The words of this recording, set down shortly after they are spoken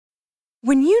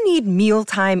When you need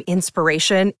mealtime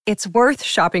inspiration, it's worth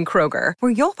shopping Kroger,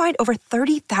 where you'll find over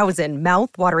 30,000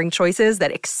 mouth-watering choices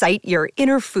that excite your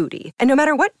inner foodie. And no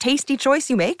matter what tasty choice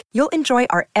you make, you'll enjoy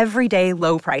our everyday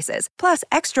low prices, plus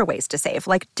extra ways to save,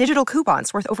 like digital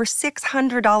coupons worth over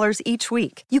 $600 each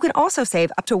week. You can also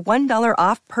save up to $1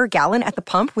 off per gallon at the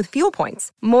pump with fuel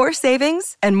points. More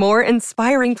savings and more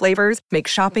inspiring flavors make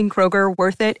shopping Kroger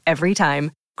worth it every time.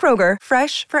 Kroger,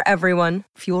 fresh for everyone.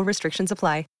 Fuel restrictions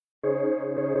apply.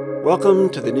 Welcome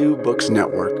to the New Books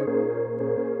Network.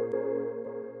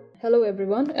 Hello,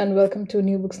 everyone, and welcome to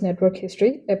New Books Network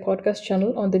History, a podcast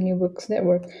channel on the New Books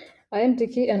Network. I am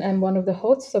Dicky, and I'm one of the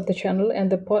hosts of the channel.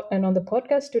 And on the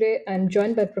podcast today, I'm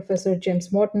joined by Professor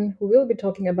James Morton, who will be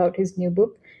talking about his new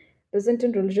book,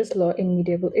 Byzantine Religious Law in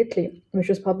Medieval Italy, which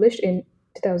was published in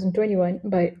 2021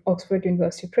 by Oxford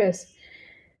University Press.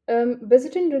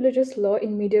 Byzantine religious law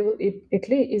in medieval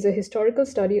Italy is a historical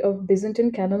study of Byzantine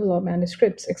canon law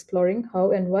manuscripts, exploring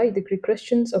how and why the Greek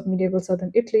Christians of medieval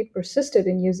southern Italy persisted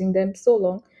in using them so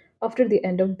long after the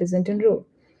end of Byzantine rule.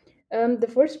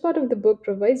 The first part of the book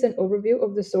provides an overview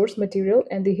of the source material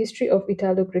and the history of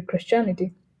Italo-Greek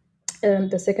Christianity.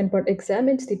 The second part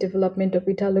examines the development of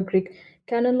Italo-Greek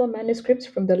canon law manuscripts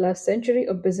from the last century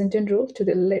of Byzantine rule to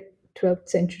the late 12th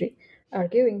century,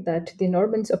 arguing that the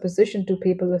Normans' opposition to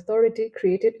papal authority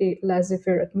created a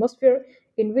laissez-faire atmosphere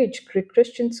in which Greek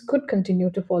Christians could continue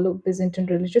to follow Byzantine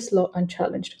religious law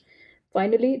unchallenged.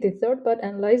 Finally, the third part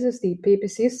analyzes the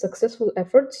papacy's successful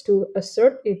efforts to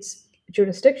assert its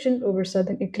jurisdiction over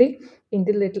southern Italy in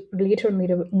the later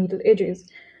Middle Ages.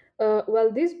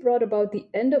 While this brought about the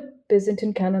end of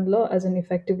Byzantine canon law as an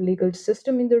effective legal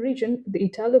system in the region, the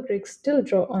Italo-Greeks still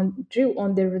drew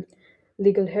on their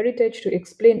legal heritage to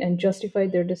explain and justify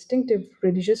their distinctive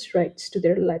religious rights to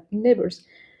their Latin neighbors.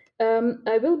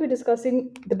 I will be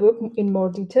discussing the book in more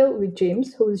detail with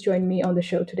James, who has joined me on the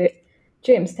show today.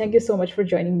 James, thank you so much for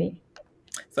joining me.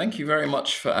 Thank you very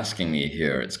much for asking me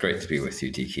here. It's great to be with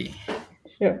you, Tiki.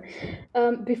 Sure.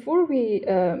 Before we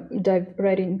dive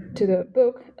right into the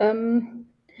book, can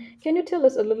you tell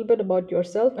us a little bit about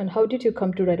yourself and how did you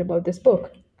come to write about this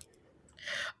book?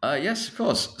 Yes, of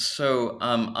course. So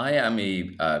I am a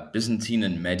Byzantine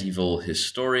and medieval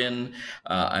historian.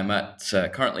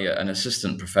 Currently an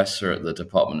assistant professor at the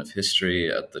Department of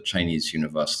History at the Chinese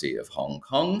University of Hong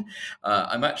Kong.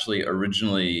 I'm actually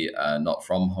originally not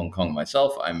from Hong Kong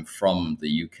myself. I'm from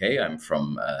the UK. I'm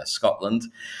from Scotland.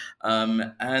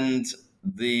 And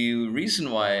the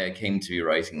reason why I came to be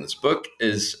writing this book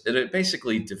is that it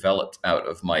basically developed out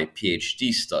of my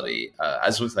PhD study.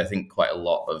 As with, I think, quite a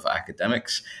lot of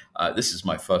academics, this is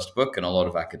my first book, and a lot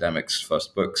of academics'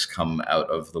 first books come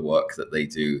out of the work that they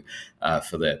do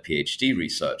for their PhD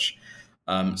research.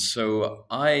 So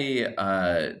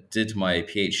I did my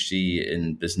PhD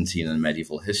in Byzantine and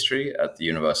medieval history at the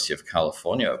University of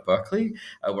California at Berkeley,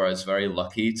 where I was very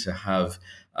lucky to have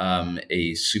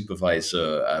a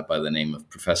supervisor by the name of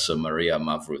Professor Maria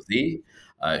Mavroudi.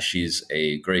 She's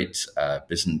a great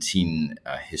Byzantine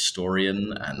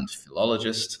historian and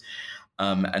philologist.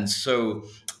 And so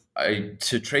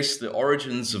to trace the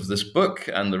origins of this book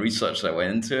and the research that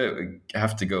went into it, we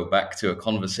have to go back to a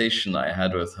conversation I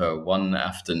had with her one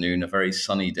afternoon, a very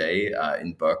sunny day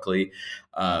in Berkeley.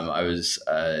 I was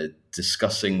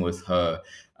discussing with her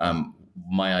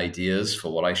my ideas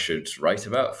for what I should write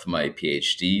about for my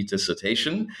PhD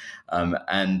dissertation.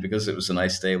 And because it was a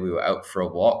nice day, we were out for a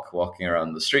walking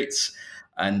around the streets.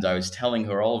 And I was telling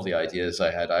her all of the ideas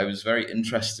I had. I was very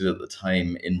interested at the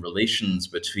time in relations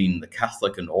between the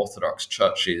Catholic and Orthodox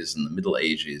churches in the Middle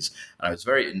Ages. And I was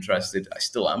very interested, I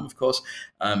still am, of course,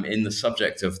 in the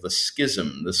subject of the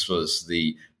schism. This was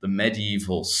the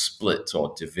medieval split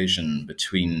or division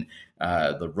between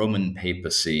the Roman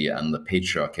papacy and the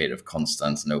Patriarchate of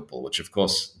Constantinople, which of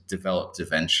course developed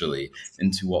eventually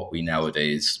into what we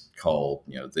nowadays call,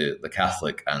 the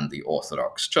Catholic and the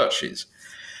Orthodox churches.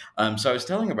 So I was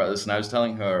telling her about this, and I was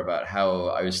telling her about how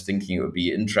I was thinking it would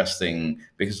be interesting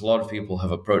because a lot of people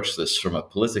have approached this from a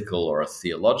political or a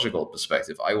theological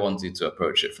perspective. I wanted to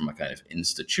approach it from a kind of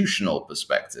institutional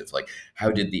perspective, like how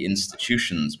did the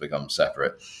institutions become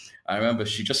separate? I remember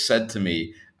she just said to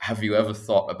me, "Have you ever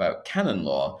thought about canon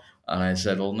law?" And I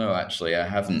said, "Well, no, actually, I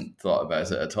haven't thought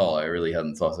about it at all. I really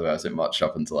hadn't thought about it much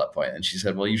up until that point." And she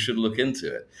said, "Well, you should look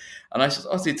into it." And I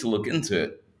started to look into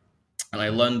it. And I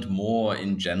learned more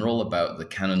in general about the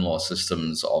canon law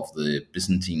systems of the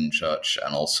Byzantine Church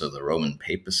and also the Roman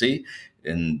papacy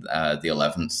in the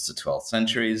 11th to 12th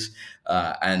centuries.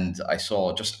 And I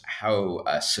saw just how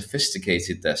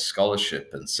sophisticated their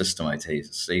scholarship and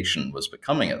systematization was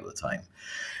becoming at the time.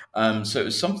 So it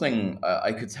was something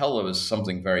I could tell there was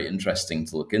something very interesting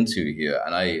to look into here,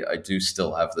 and I do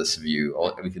still have this view.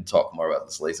 Or we can talk more about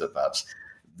this later, perhaps.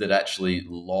 That actually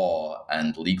law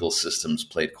and legal systems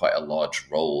played quite a large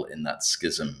role in that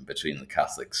schism between the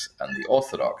Catholics and the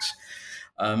Orthodox.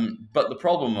 But the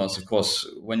problem was, of course,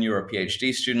 when you're a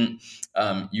PhD student,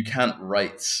 you can't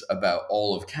write about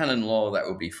all of canon law. That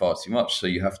would be far too much. So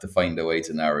you have to find a way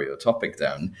to narrow your topic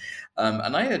down.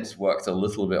 And I had worked a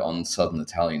little bit on Southern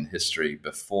Italian history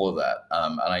before that.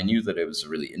 And I knew that it was a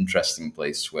really interesting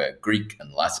place where Greek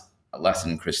and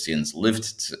Latin Christians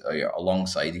lived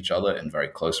alongside each other in very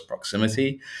close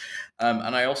proximity.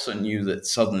 And I also knew that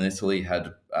southern Italy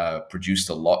had produced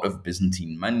a lot of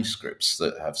Byzantine manuscripts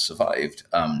that have survived.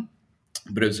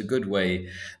 But it was a good way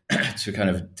to kind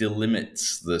of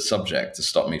delimit the subject to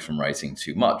stop me from writing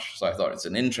too much. So I thought it's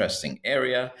an interesting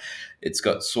area. It's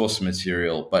got source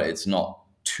material, but it's not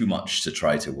too much to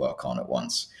try to work on at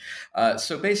once.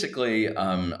 So basically,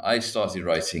 I started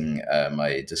writing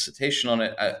my dissertation on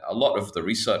it. A lot of the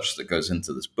research that goes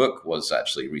into this book was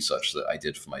actually research that I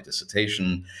did for my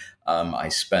dissertation. I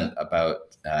spent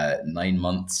about 9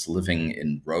 months living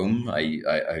in Rome.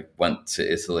 I went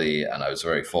to Italy, and I was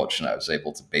very fortunate. I was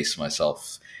able to base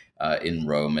myself in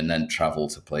Rome and then travel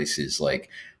to places like,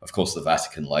 of course, the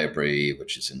Vatican Library,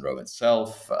 which is in Rome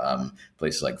itself,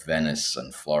 places like Venice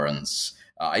and Florence.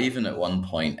 I even at one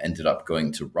point ended up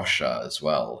going to Russia as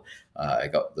well. I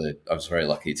was very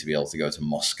lucky to be able to go to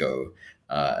Moscow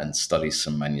and study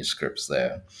some manuscripts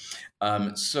there.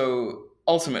 So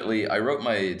ultimately, I wrote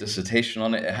my dissertation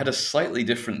on it. It had a slightly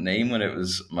different name when it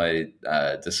was my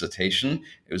dissertation.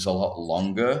 It was a lot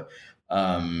longer.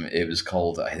 It was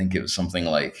called, I think it was something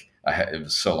like, it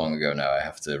was so long ago now, I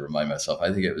have to remind myself.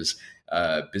 I think it was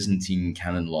Byzantine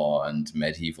Canon Law and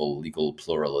Medieval Legal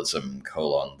Pluralism,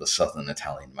 the Southern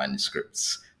Italian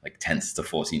manuscripts, like 10th to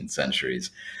 14th centuries.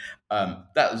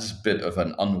 That was a bit of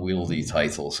an unwieldy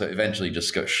title, so it eventually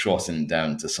just got shortened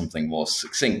down to something more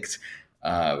succinct,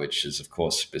 which is, of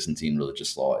course, Byzantine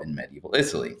religious law in medieval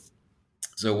Italy.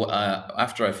 So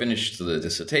after I finished the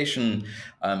dissertation,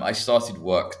 I started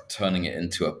work turning it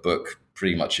into a book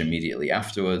pretty much immediately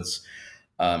afterwards.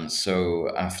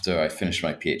 So after I finished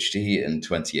my PhD in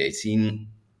 2018,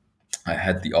 I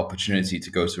had the opportunity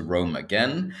to go to Rome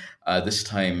again, this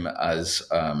time as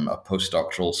a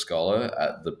postdoctoral scholar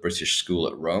at the British School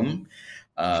at Rome,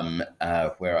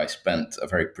 where I spent a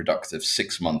very productive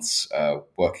 6 months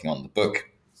working on the book.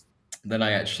 Then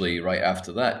I actually, right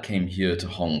after that, came here to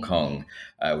Hong Kong,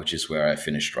 which is where I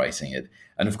finished writing it.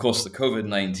 And of course, the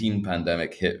COVID-19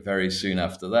 pandemic hit very soon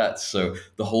after that. So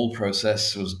the whole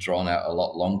process was drawn out a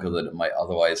lot longer than it might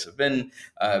otherwise have been.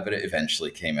 But it eventually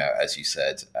came out, as you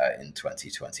said, in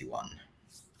 2021.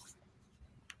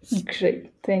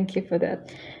 Great. Thank you for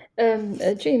that.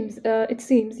 James, it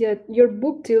seems your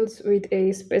book deals with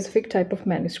a specific type of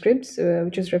manuscripts,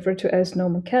 which is referred to as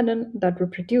Norman canon, that were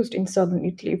produced in southern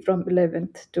Italy from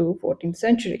 11th to 14th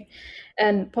century.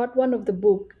 And in part one of the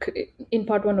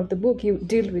book, you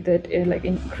deal with it like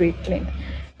in great length.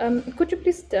 Could you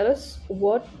please tell us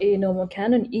what a Norman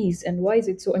canon is and why is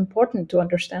it so important to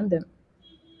understand them?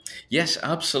 Yes,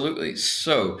 absolutely.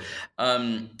 So,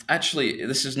 actually,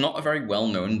 this is not a very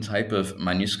well-known type of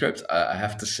manuscript. I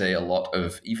have to say, a lot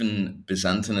of even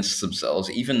Byzantinists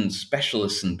themselves, even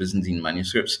specialists in Byzantine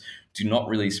manuscripts, do not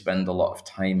really spend a lot of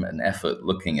time and effort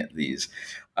looking at these.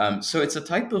 So, it's a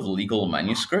type of legal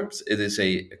manuscript. It is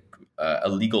a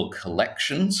legal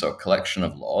collection, so a collection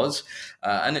of laws,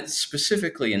 and it's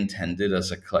specifically intended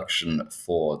as a collection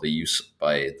for the use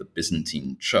by the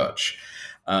Byzantine Church.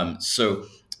 So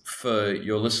for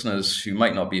your listeners who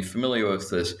might not be familiar with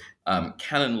this,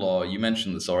 canon law, you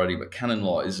mentioned this already, but canon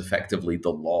law is effectively the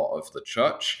law of the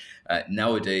church.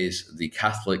 Nowadays, the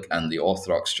Catholic and the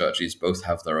Orthodox churches both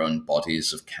have their own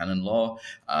bodies of canon law.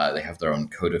 They have their own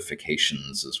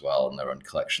codifications as well and their own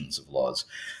collections of laws.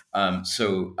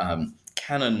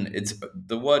 Canon,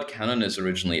 the word canon is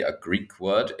originally a Greek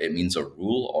word. It means a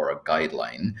rule or a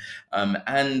guideline.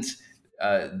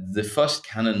 The first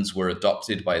canons were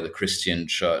adopted by the Christian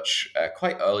Church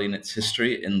quite early in its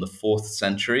history, in the 4th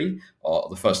century, or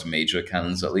the first major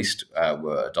canons at least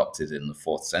were adopted in the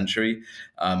 4th century.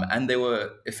 And they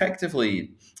were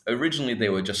effectively, originally they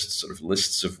were just sort of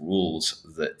lists of rules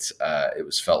that it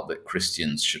was felt that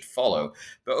Christians should follow.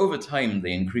 But over time,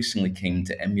 they increasingly came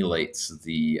to emulate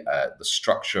the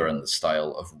structure and the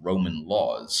style of Roman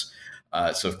laws.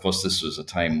 So, of course, this was a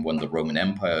time when the Roman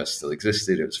Empire still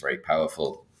existed. It was very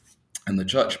powerful. And the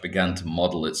church began to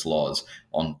model its laws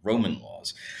on Roman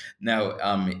laws. Now,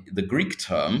 the Greek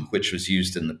term, which was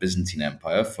used in the Byzantine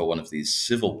Empire for one of these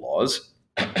civil laws,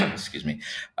 excuse me,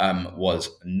 was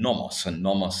nomos, and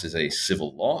nomos is a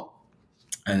civil law,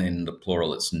 and in the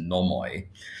plural it's nomoi.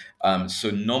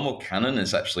 So nomocanon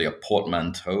is actually a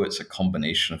portmanteau. It's a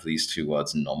combination of these two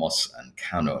words, nomos and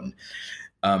canon.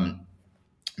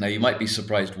 Now, you might be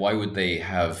surprised, why would they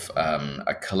have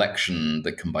a collection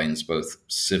that combines both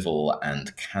civil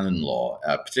and canon law?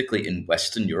 Particularly in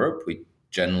Western Europe, we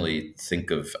generally think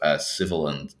of civil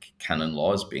and canon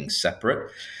law as being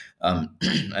separate. And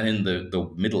in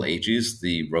the Middle Ages,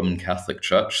 the Roman Catholic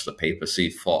Church, the papacy,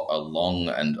 fought a long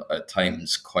and at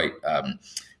times quite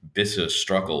bitter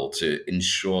struggle to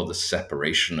ensure the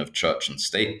separation of church and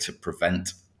state, to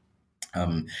prevent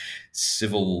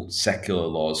civil secular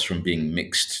laws from being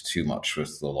mixed too much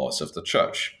with the laws of the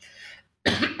church.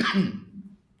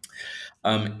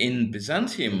 In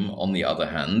Byzantium, on the other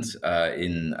hand,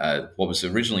 in what was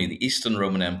originally the Eastern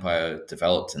Roman Empire,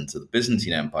 developed into the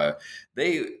Byzantine Empire,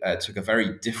 they took a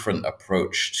very different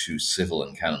approach to civil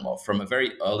and canon law from a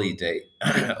very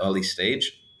early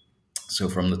stage. So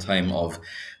from the time of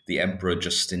the Emperor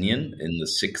Justinian in the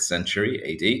 6th century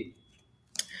AD,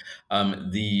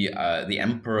 the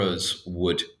emperors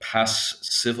would pass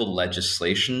civil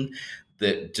legislation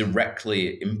that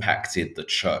directly impacted the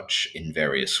church in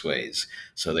various ways.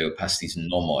 So they would pass these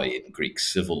nomoi in Greek,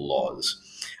 civil laws.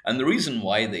 And the reason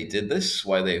why they did this,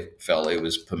 why they felt it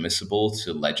was permissible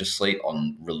to legislate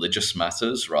on religious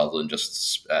matters rather than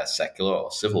just secular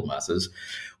or civil matters,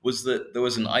 was that there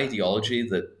was an ideology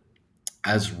that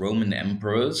as Roman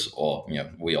emperors, or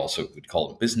we also would call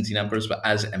them Byzantine emperors, but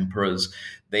as emperors,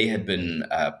 they had been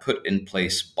put in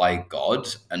place by God,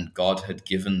 and God had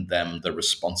given them the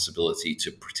responsibility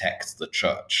to protect the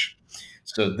church.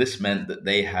 So this meant that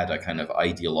they had a kind of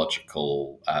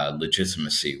ideological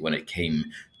legitimacy when it came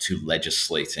to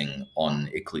legislating on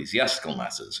ecclesiastical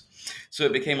matters. So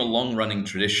it became a long-running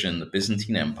tradition in the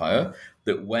Byzantine Empire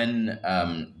that when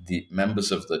the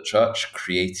members of the church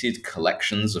created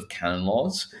collections of canon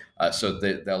laws, so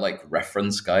they're like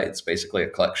reference guides, basically a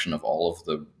collection of all of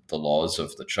the laws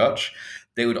of the church,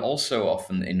 they would also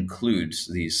often include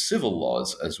these civil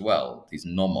laws as well, these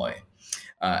nomoi.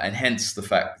 And hence the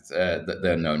fact that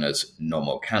they're known as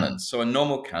nomocanons. So a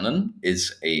nomocanon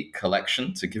is a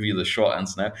collection, to give you the short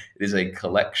answer now, it is a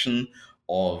collection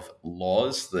of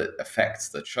laws that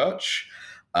affect the church.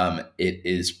 It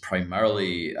is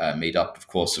primarily made up, of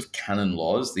course, of canon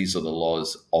laws. These are the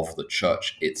laws of the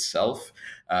church itself.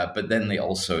 But then they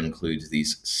also include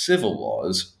these civil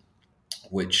laws,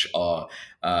 which are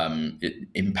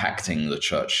impacting the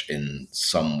church in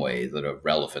some way that are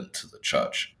relevant to the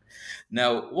church.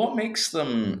 Now, what makes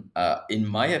them, in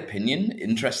my opinion,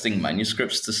 interesting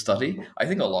manuscripts to study? I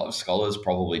think a lot of scholars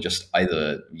probably just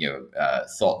either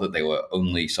thought that they were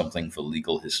only something for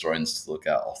legal historians to look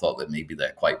at, or thought that maybe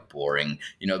they're quite boring.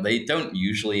 They don't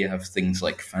usually have things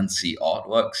like fancy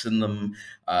artworks in them.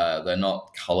 They're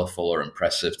not colorful or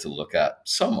impressive to look at.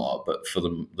 Some are, but for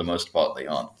the most part, they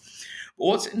aren't. But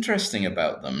what's interesting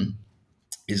about them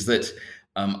is that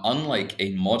unlike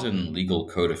a modern legal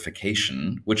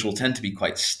codification, which will tend to be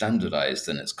quite standardized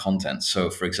in its content. So,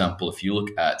 for example, if you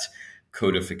look at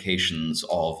codifications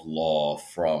of law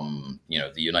from,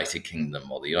 the United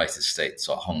Kingdom or the United States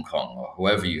or Hong Kong or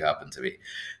whoever you happen to be,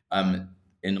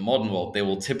 in the modern world, they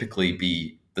will typically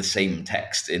be the same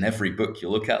text. In every book you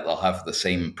look at, they'll have the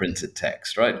same printed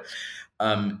text, right?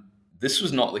 This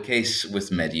was not the case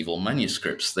with medieval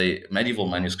manuscripts. Medieval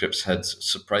manuscripts had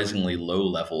surprisingly low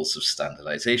levels of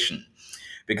standardization,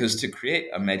 because to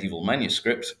create a medieval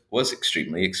manuscript was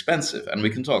extremely expensive. And we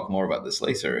can talk more about this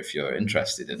later if you're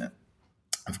interested in it.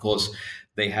 Of course,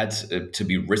 they had to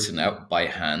be written out by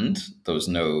hand. There was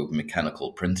no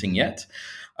mechanical printing yet.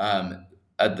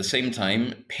 At the same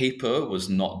time, paper was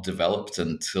not developed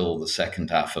until the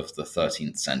second half of the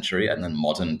 13th century, and then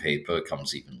modern paper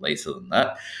comes even later than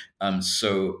that.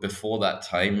 So before that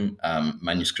time,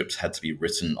 manuscripts had to be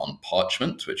written on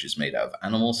parchment, which is made out of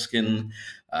animal skin.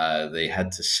 They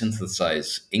had to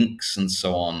synthesize inks and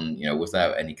so on,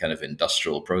 without any kind of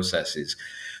industrial processes.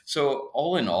 So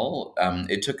all in all,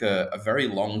 it took a very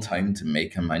long time to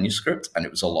make a manuscript, and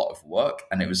it was a lot of work,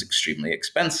 and it was extremely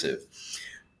expensive.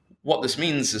 What this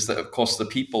means is that, of course, the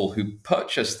people who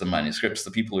purchased the manuscripts,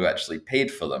 the people who actually paid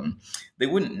for them, they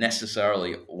wouldn't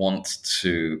necessarily want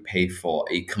to pay for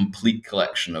a complete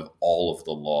collection of all of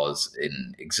the laws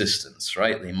in existence,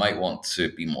 right? They might want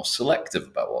to be more selective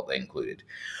about what they included.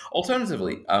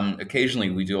 Alternatively,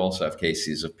 occasionally we do also have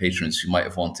cases of patrons who might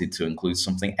have wanted to include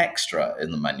something extra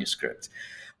in the manuscript.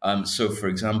 So, for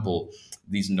example,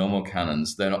 these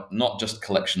nomocanons, they're not just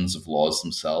collections of laws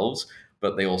themselves,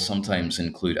 but they will sometimes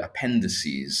include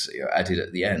appendices added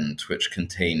at the end, which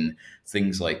contain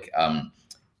things like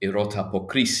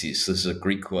erotapokrisis. This is a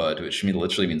Greek word which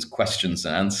literally means questions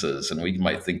and answers, and we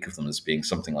might think of them as being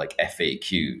something like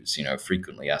FAQs,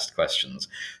 frequently asked questions.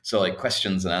 So like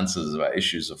questions and answers about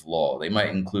issues of law. They might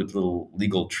include little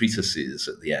legal treatises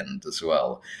at the end as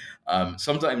well.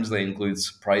 Sometimes they include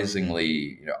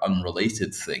surprisingly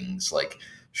unrelated things like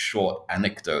short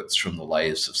anecdotes from the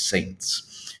lives of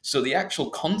saints. So the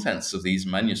actual contents of these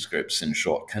manuscripts, in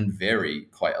short, can vary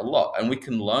quite a lot. And we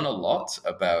can learn a lot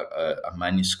about a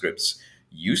manuscript's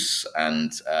use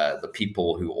and the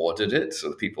people who ordered it, so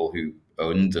the people who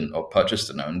owned or purchased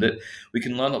and owned it. We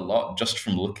can learn a lot just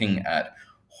from looking at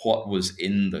what was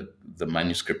in the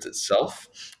manuscript itself.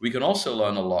 We can also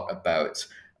learn a lot about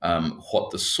what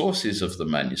the sources of the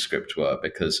manuscript were,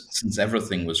 because since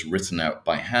everything was written out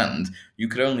by hand, you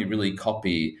could only really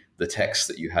copy the text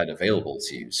that you had available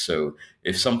to you. So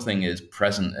if something is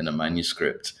present in a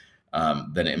manuscript,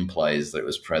 then it implies that it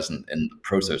was present in the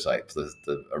prototype,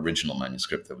 the original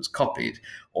manuscript that was copied.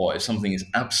 Or if something is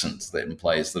absent, that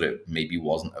implies that it maybe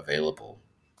wasn't available.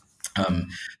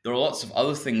 There are lots of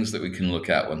other things that we can look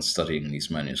at when studying these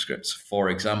manuscripts. For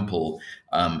example,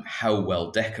 how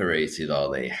well decorated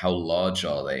are they? How large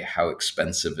are they? How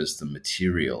expensive is the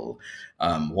material?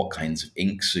 What kinds of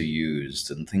inks are used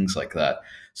and things like that.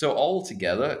 So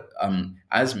altogether,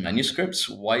 as manuscripts,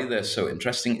 why they're so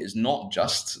interesting is not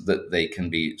just that they can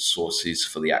be sources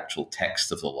for the actual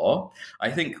text of the law.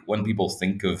 I think when people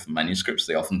think of manuscripts,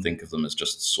 they often think of them as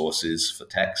just sources for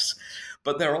texts.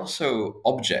 But they're also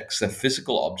objects. They're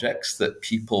physical objects that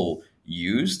people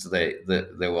used. They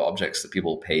were objects that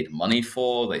people paid money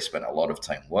for. They spent a lot of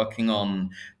time working on.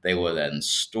 They were then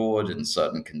stored in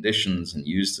certain conditions and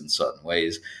used in certain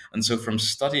ways. And so from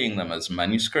studying them as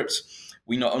manuscripts,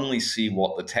 we not only see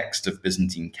what the text of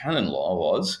Byzantine canon law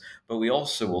was, but we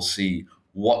also will see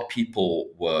what people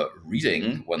were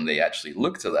reading when they actually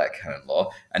looked at that canon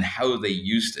law and how they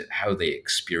used it, how they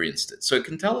experienced it. So it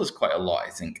can tell us quite a lot,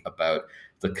 I think, about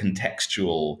the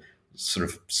contextual sort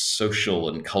of social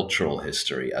and cultural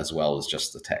history as well as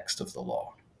just the text of the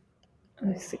law.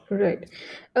 I see, right.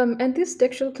 And these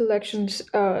textual collections,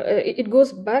 it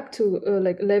goes back to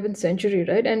like 11th century,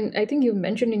 right? And I think you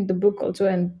mentioned in the book also,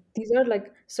 and these are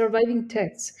like surviving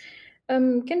texts.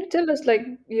 Can you tell us,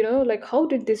 like how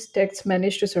did these texts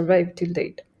manage to survive till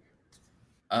date?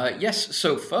 Yes.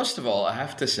 So first of all, I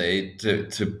have to say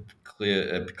to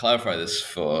clarify this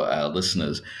for our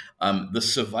listeners, the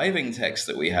surviving texts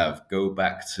that we have go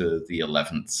back to the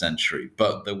 11th century,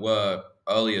 but there were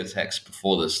earlier texts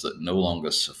before this that no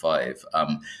longer survive.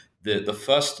 The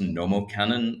first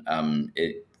nomocanon,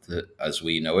 as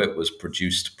we know it, was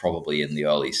produced probably in the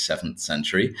early 7th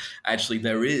century. Actually,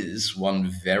 there is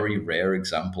one very rare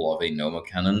example of a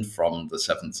nomocanon from the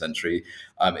 7th century.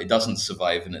 It doesn't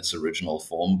survive in its original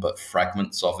form, but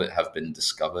fragments of it have been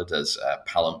discovered as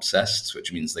palimpsests,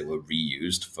 which means they were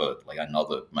reused for like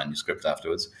another manuscript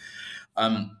afterwards.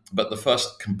 But the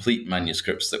first complete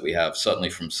manuscripts that we have, certainly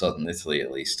from southern Italy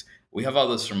at least, we have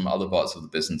others from other parts of the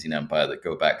Byzantine Empire that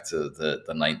go back to the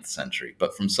 9th century.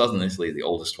 But from southern Italy, the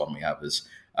oldest one we have is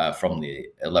from the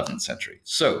 11th century.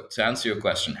 So to answer your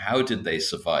question, how did they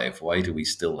survive? Why do we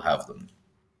still have them?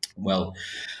 Well,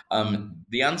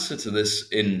 the answer to this,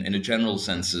 in a general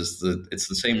sense, is that it's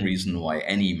the same reason why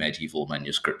any medieval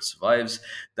manuscript survives.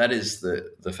 That is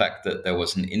the fact that there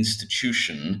was an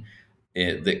institution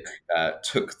that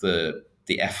took the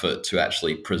effort to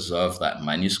actually preserve that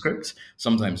manuscript,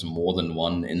 sometimes more than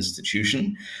one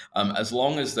institution. As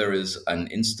long as there is an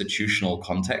institutional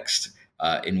context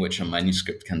in which a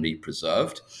manuscript can be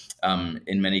preserved,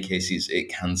 in many cases it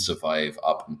can survive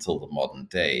up until the modern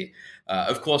day.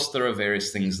 Of course, there are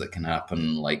various things that can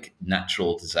happen, like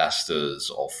natural disasters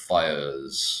or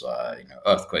fires,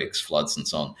 earthquakes, floods, and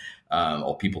so on,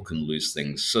 or people can lose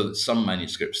things. So some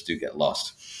manuscripts do get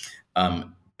lost.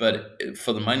 But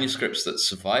for the manuscripts that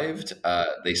survived,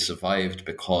 they survived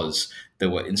because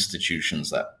there were institutions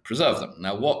that preserved them.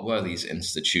 Now, what were these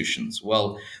institutions?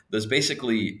 Well, there's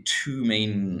basically two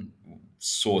main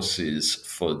sources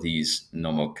for these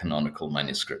nomocanonical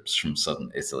manuscripts from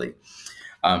southern Italy.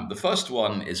 The first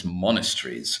one is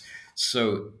monasteries.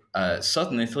 So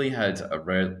southern Italy had a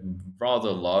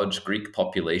rather large Greek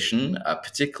population,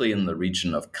 particularly in the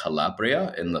region of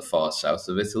Calabria in the far south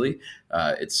of Italy.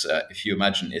 It's if you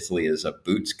imagine Italy as a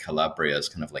boot, Calabria is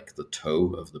kind of like the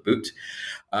toe of the boot.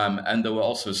 And there were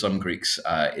also some Greeks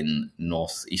in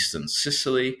northeastern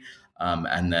Sicily,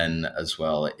 and then as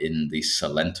well in the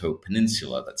Salento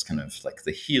Peninsula. That's kind of like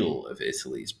the heel of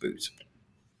Italy's boot.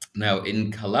 Now,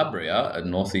 in Calabria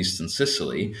and northeastern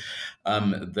Sicily,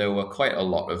 there were quite a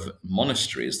lot of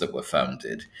monasteries that were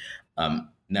founded.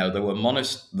 Now, there were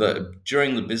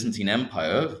during the Byzantine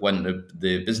Empire, when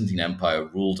the Byzantine Empire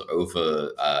ruled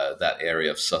over that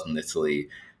area of southern Italy,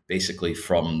 basically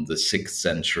from the 6th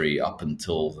century up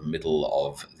until the middle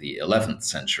of the 11th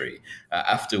century,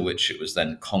 after which it was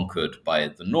then conquered by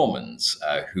the Normans,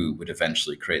 who would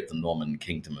eventually create the Norman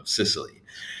Kingdom of Sicily.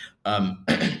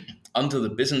 Under the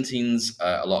Byzantines,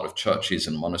 a lot of churches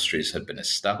and monasteries had been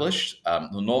established.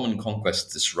 The Norman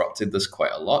conquest disrupted this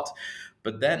quite a lot.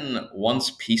 But then,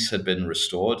 once peace had been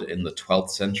restored in the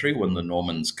 12th century, when the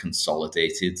Normans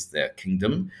consolidated their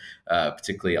kingdom,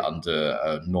 particularly under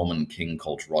a Norman king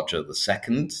called Roger II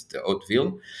de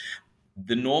Hauteville,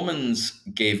 the Normans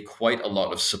gave quite a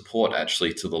lot of support,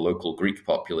 actually, to the local Greek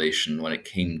population when it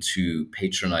came to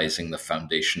patronizing the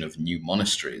foundation of new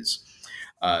monasteries.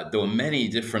 There were many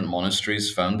different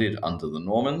monasteries founded under the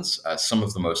Normans. Some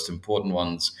of the most important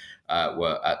ones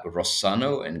were at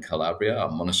Rossano in Calabria,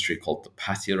 a monastery called the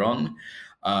Patiron.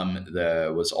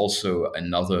 There was also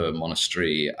another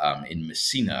monastery in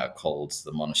Messina called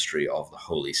the Monastery of the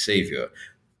Holy Savior.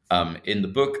 In the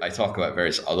book, I talk about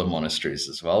various other monasteries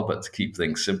as well, but to keep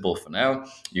things simple for now,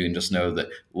 you can just know that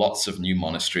lots of new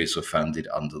monasteries were founded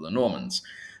under the Normans.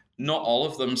 Not all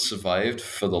of them survived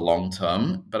for the long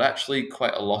term, but actually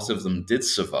quite a lot of them did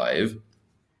survive.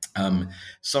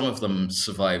 Some of them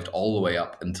survived all the way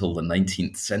up until the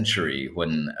 19th century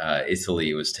when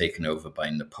Italy was taken over by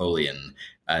Napoleon.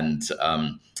 And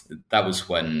that was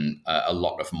when a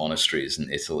lot of monasteries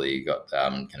in Italy got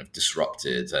kind of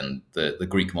disrupted, and the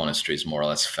Greek monasteries more or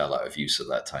less fell out of use at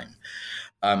that time.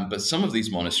 But some of these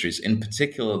monasteries, in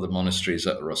particular the monasteries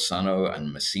at Rossano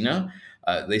and Messina,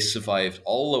 they survived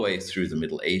all the way through the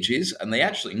Middle Ages, and they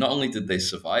actually, not only did they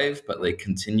survive, but they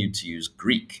continued to use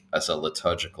Greek as a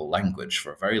liturgical language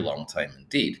for a very long time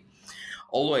indeed,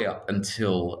 all the way up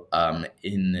until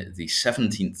in the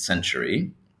 17th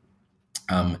century.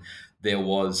 There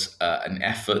was an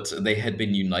effort. They had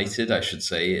been united, I should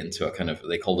say, into a kind of,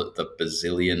 they called it the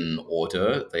Basilian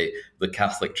order. The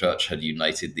Catholic Church had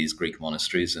united these Greek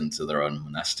monasteries into their own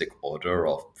monastic order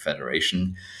or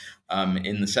federation.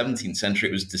 In the 17th century,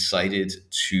 it was decided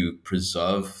to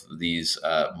preserve these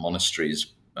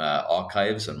monasteries'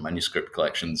 archives and manuscript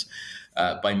collections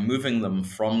by moving them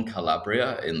from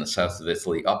Calabria in the south of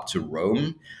Italy up to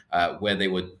Rome, where they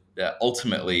would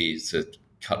ultimately, to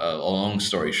cut a long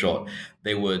story short,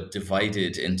 they were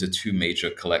divided into two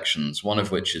major collections, one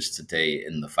of which is today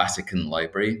in the Vatican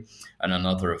Library, and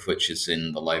another of which is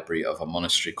in the library of a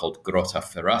monastery called Grotta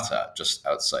Ferrata, just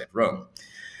outside Rome.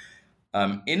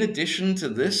 In addition to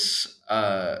this,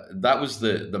 that was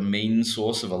the main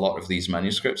source of a lot of these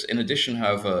manuscripts. In addition,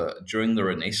 however, during the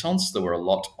Renaissance, there were a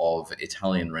lot of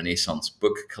Italian Renaissance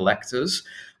book collectors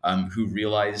who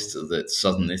realized that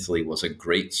southern Italy was a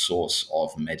great source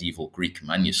of medieval Greek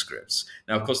manuscripts.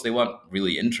 Now, of course, they weren't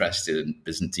really interested in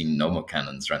Byzantine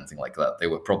nomocanons or anything like that. They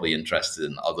were probably interested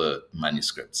in other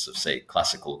manuscripts of, say,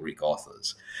 classical Greek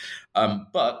authors.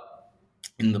 But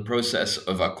in the process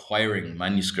of acquiring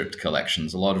manuscript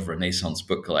collections, a lot of Renaissance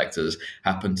book collectors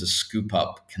happened to scoop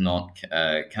up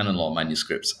canon law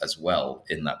manuscripts as well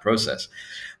in that process.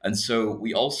 And so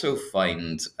we also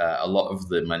find a lot of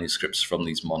the manuscripts from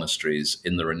these monasteries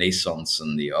in the Renaissance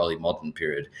and the early modern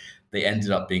period. They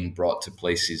ended up being brought to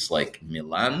places like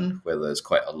Milan, where there's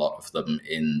quite a lot of them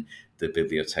in the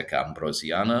Biblioteca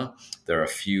Ambrosiana. There are a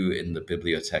few in the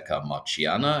Biblioteca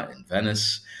Marciana in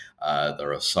Venice.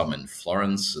 There are some in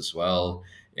Florence as well,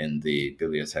 in the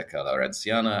Biblioteca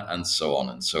Laurentiana, and so on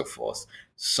and so forth.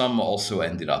 Some also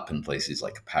ended up in places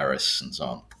like Paris and so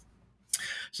on.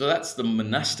 So that's the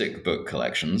monastic book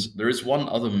collections. There is one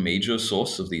other major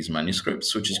source of these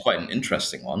manuscripts, which is quite an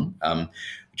interesting one,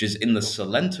 which is in the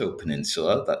Salento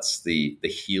Peninsula. That's the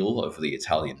heel of the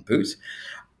Italian boot.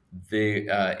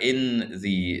 In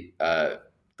the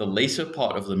later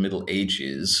part of the Middle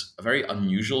Ages, a very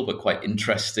unusual but quite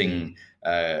interesting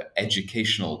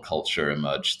educational culture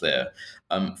emerged there.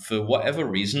 For whatever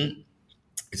reason,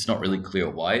 it's not really clear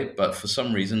why, but for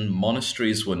some reason,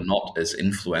 monasteries were not as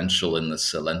influential in the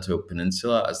Salento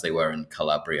Peninsula as they were in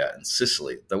Calabria and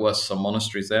Sicily. There were some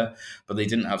monasteries there, but they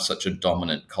didn't have such a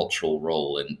dominant cultural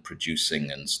role in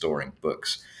producing and storing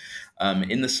books.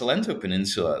 In the Salento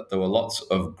Peninsula, there were lots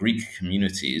of Greek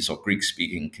communities or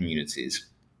Greek-speaking communities.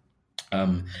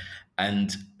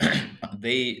 And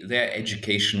their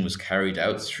education was carried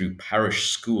out through parish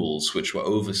schools, which were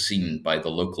overseen by the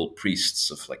local priests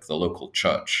of like the local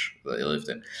church that they lived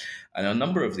in. And a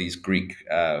number of these Greek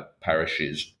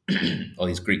parishes, or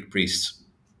these Greek priests,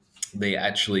 they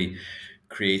actually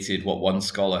created what one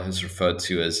scholar has referred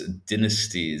to as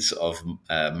dynasties of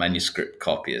manuscript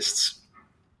copyists.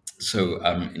 So,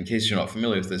 in case you're not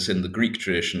familiar with this, in the Greek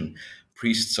tradition,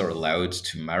 priests are allowed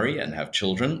to marry and have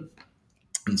children.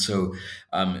 And so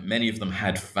many of them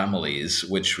had families,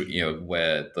 which,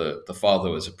 where the father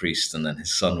was a priest, and then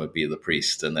his son would be the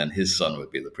priest, and then his son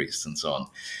would be the priest, and so on.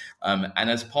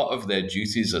 And as part of their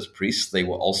duties as priests, they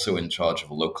were also in charge of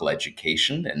local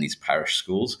education in these parish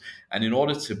schools. And in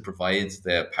order to provide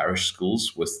their parish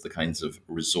schools with the kinds of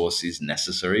resources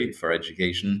necessary for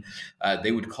education,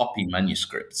 they would copy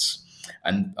manuscripts.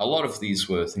 And a lot of these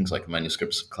were things like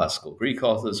manuscripts of classical Greek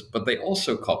authors, but they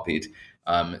also copied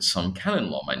some canon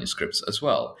law manuscripts as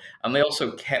well. And they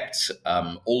also kept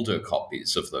older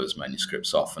copies of those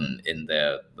manuscripts, often in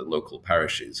the local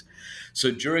parishes.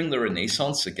 So during the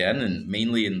Renaissance, again, and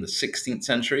mainly in the 16th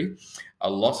century, a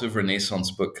lot of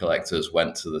Renaissance book collectors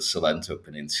went to the Salento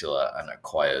Peninsula and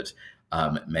acquired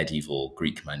medieval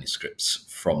Greek manuscripts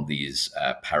from these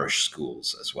parish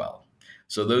schools as well.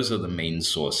 So those are the main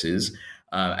sources.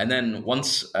 And then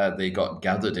once they got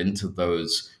gathered into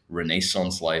those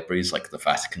Renaissance libraries, like the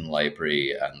Vatican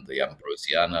Library and the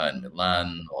Ambrosiana in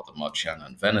Milan, or the Marciana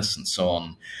in Venice, and so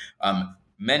on,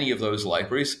 many of those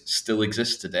libraries still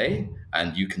exist today,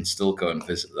 and you can still go and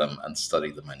visit them and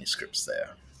study the manuscripts there.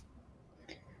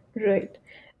 Right.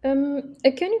 Can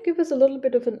you give us a little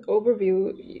bit of an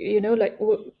overview?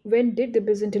 When did the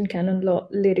Byzantine canon law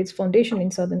laid its foundation in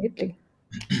southern Italy?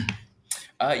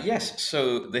 Yes,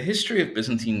 so the history of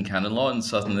Byzantine canon law in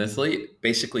southern Italy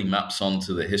basically maps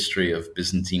onto the history of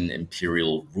Byzantine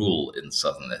imperial rule in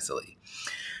southern Italy.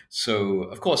 So,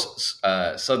 of course,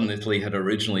 southern Italy had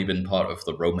originally been part of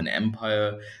the Roman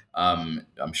Empire.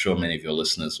 I'm sure many of your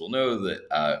listeners will know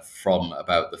that from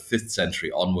about the 5th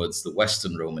century onwards, the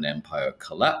Western Roman Empire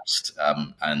collapsed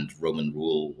and Roman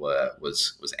rule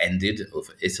was ended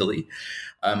over Italy.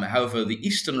 However, the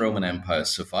Eastern Roman Empire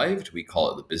survived. We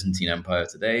call it the Byzantine Empire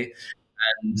today.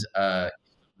 And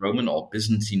Roman or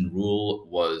Byzantine rule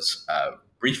was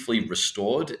briefly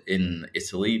restored in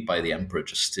Italy by the Emperor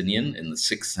Justinian in the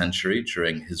 6th century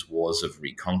during his wars of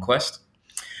reconquest.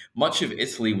 Much of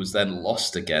Italy was then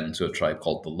lost again to a tribe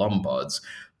called the Lombards,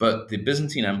 but the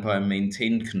Byzantine Empire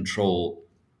maintained control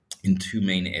in two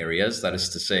main areas, that is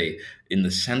to say, in the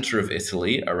center of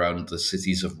Italy, around the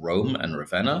cities of Rome and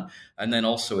Ravenna, and then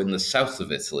also in the south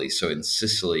of Italy, so in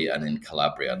Sicily and in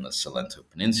Calabria and the Salento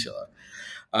Peninsula.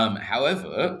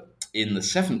 However, in the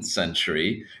 7th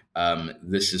century,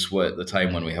 this is the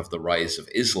time when we have the rise of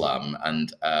Islam,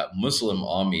 and Muslim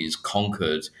armies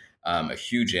conquered a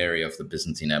huge area of the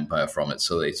Byzantine Empire from it.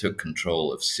 So they took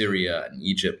control of Syria and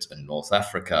Egypt and North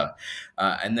Africa.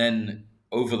 And then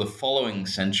over the following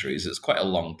centuries, it's quite a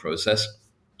long process,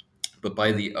 but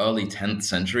by the early 10th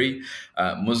century,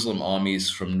 Muslim armies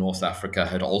from North Africa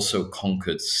had also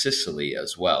conquered Sicily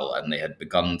as well, and they had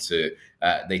begun to,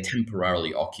 they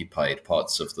temporarily occupied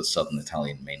parts of the southern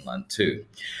Italian mainland too.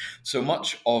 So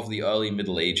much of the early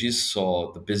Middle Ages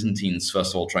saw the Byzantines,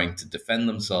 first of all, trying to defend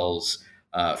themselves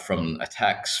from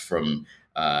attacks from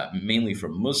mainly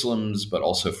from Muslims, but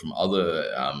also from other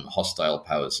hostile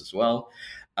powers as well.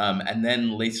 And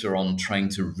then later on, trying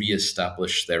to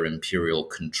reestablish their imperial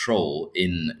control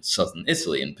in southern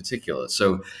Italy in particular.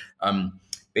 So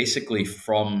basically,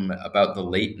 from about the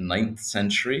late 9th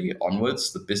century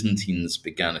onwards, the Byzantines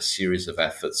began a series of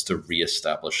efforts to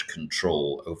reestablish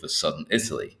control over southern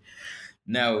Italy.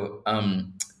 Now,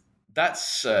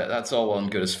 that's all well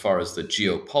and good as far as the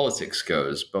geopolitics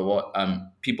goes. But what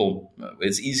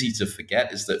it's easy to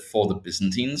forget is that for the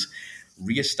Byzantines,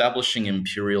 reestablishing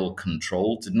imperial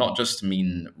control did not just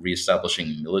mean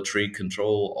reestablishing military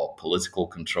control or political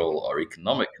control or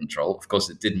economic control. Of course,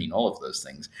 it did mean all of those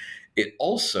things. It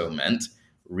also meant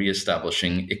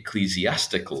reestablishing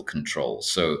ecclesiastical control,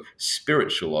 so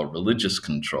spiritual or religious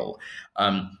control.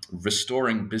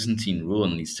 Restoring Byzantine rule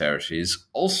in these territories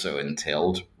also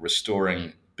entailed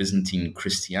restoring Byzantine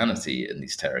Christianity in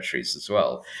these territories as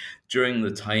well. During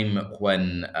the time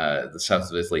when the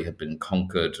south of Italy had been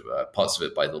conquered, parts of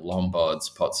it by the Lombards,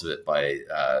 parts of it by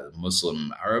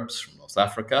Muslim Arabs from North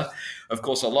Africa, of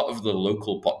course, a lot of the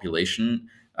local population,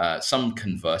 some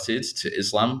converted to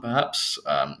Islam perhaps,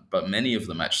 but many of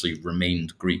them actually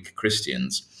remained Greek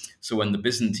Christians. So when the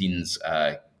Byzantines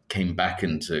came back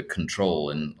into control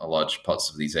in large parts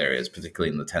of these areas,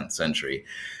 particularly in the 10th century,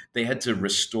 they had to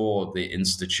restore the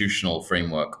institutional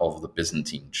framework of the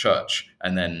Byzantine church,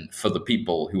 and then for the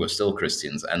people who were still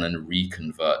Christians, and then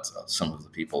reconvert some of the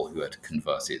people who had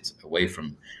converted away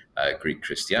from Greek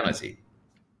Christianity.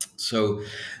 So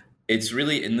It's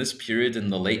really in this period in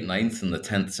the late 9th and the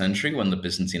 10th century when the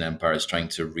Byzantine Empire is trying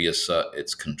to reassert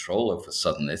its control over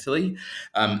southern Italy.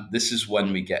 This is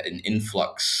when we get an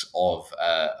influx of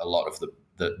a lot of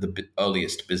the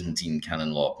earliest Byzantine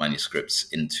canon law manuscripts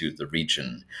into the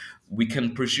region. We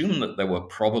can presume that there were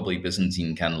probably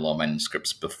Byzantine canon law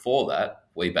manuscripts before that,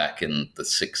 way back in the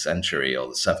 6th century or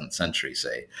the 7th century,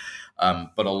 say.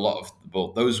 But a lot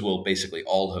of those will basically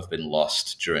all have been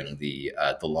lost during the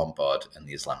Lombard and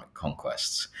the Islamic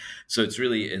conquests. So it's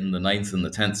really in the 9th and the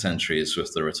 10th centuries,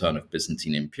 with the return of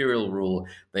Byzantine imperial rule,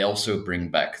 they also bring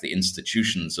back the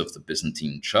institutions of the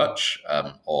Byzantine Church,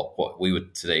 or what we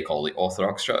would today call the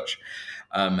Orthodox Church.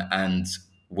 And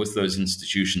with those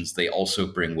institutions, they also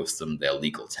bring with them their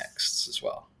legal texts as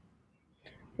well.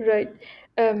 Right.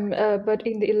 But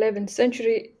in the 11th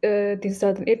century, the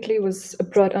southern Italy was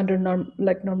brought under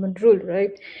Norman rule,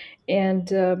 right? And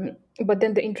but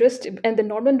then the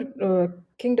Norman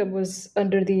kingdom was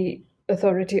under the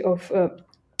authority of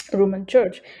Roman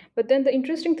Church. But then the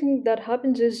interesting thing that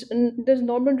happens is those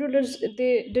Norman rulers,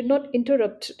 they did not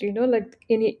interrupt, like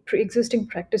any pre-existing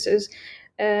practices,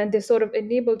 and they sort of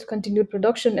enabled continued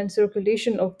production and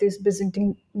circulation of this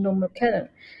Byzantine normal canon.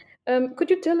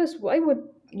 Could you tell us why would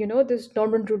these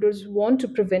Norman rulers want to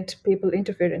prevent papal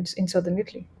interference in southern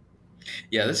Italy?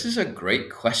 Yeah, this is a great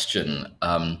question.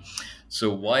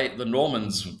 So why the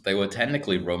Normans, they were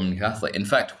technically Roman Catholic. In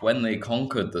fact, when they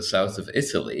conquered the south of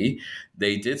Italy,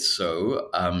 they did so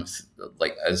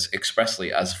like as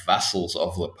expressly as vassals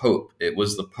of the Pope. It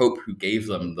was the Pope who gave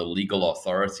them the legal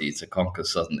authority to conquer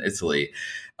southern Italy,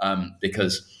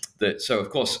 because so of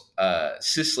course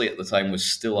Sicily at the time was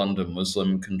still under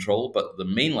Muslim control, but the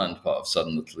mainland part of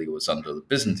southern Italy was under the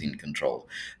Byzantine control.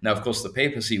 Now, of course, the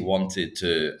papacy wanted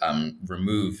to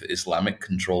remove Islamic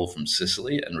control from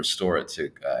Sicily and restore it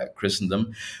to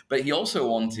Christendom, but he also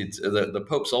wanted the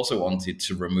popes also wanted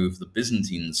to remove the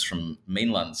Byzantines from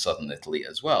mainland southern Italy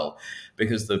as well,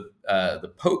 because the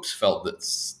popes felt that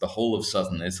the whole of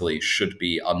southern Italy should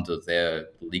be under their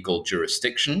legal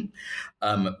jurisdiction,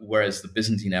 whereas the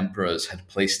Byzantine emperors had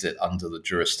placed it under the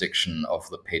jurisdiction of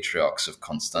the patriarchs of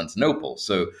Constantinople.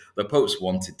 So the popes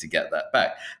wanted to get that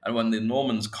back. And when the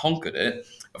Normans conquered it,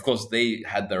 of course, they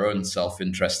had their own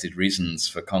self-interested reasons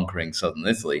for conquering southern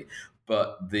Italy,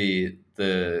 but the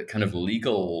kind of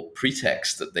legal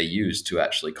pretext that they used to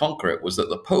actually conquer it was that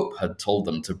the Pope had told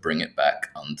them to bring it back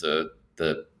under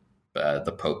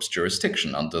the Pope's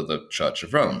jurisdiction, under the Church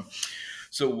of Rome.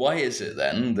 So why is it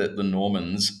then that the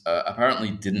Normans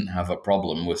apparently didn't have a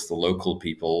problem with the local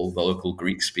people, the local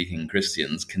Greek-speaking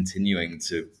Christians, continuing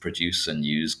to produce and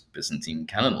use Byzantine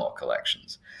canon law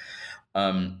collections?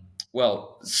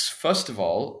 Well, first of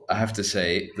all, I have to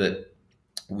say that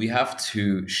we have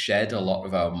to shed a lot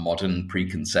of our modern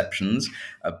preconceptions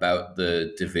about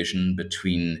the division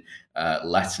between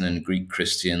Latin and Greek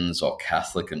Christians or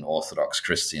Catholic and Orthodox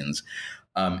Christians.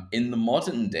 In the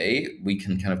modern day, we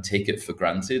can kind of take it for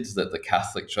granted that the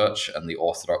Catholic Church and the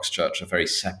Orthodox Church are very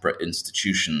separate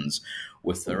institutions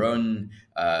with their own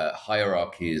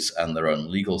hierarchies and their own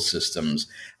legal systems.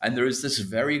 And there is this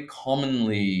very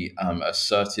commonly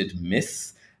asserted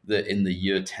myth that in the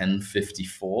year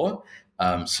 1054,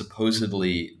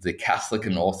 supposedly the Catholic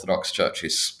and Orthodox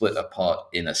churches split apart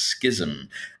in a schism.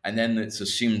 And then it's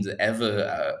assumed that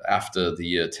ever after the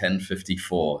year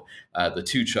 1054, the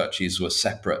two churches were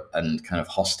separate and kind of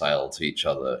hostile to each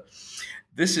other.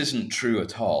 This isn't true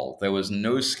at all. There was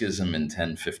no schism in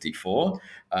 1054.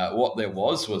 What there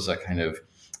was a kind of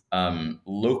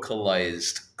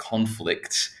localized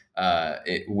conflict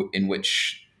in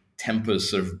which tempers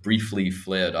sort of briefly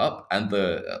flared up, and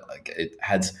it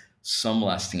had some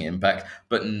lasting impact,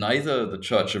 but neither the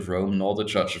Church of Rome nor the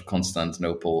Church of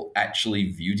Constantinople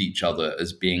actually viewed each other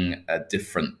as being a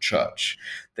different church.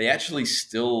 They actually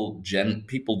still,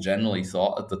 people generally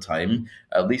thought at the time,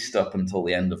 at least up until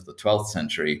the end of the 12th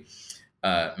century,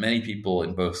 many people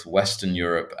in both Western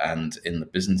Europe and in the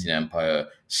Byzantine Empire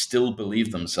still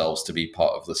believed themselves to be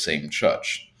part of the same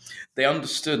church. They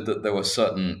understood that there were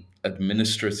certain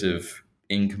administrative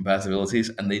incompatibilities,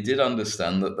 and they did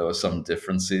understand that there were some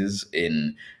differences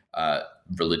in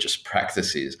religious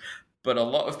practices, but a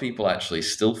lot of people actually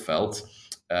still felt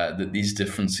that these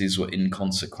differences were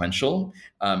inconsequential,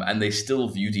 and they still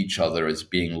viewed each other as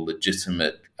being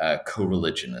legitimate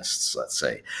co-religionists, let's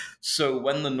say. So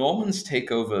when the Normans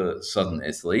take over southern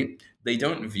Italy, they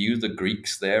don't view the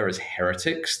Greeks there as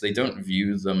heretics. They don't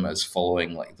view them as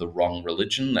following like the wrong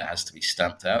religion that has to be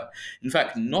stamped out. In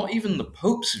fact, not even the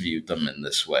popes viewed them in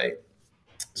this way.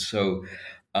 So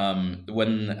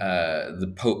When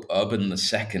the Pope Urban II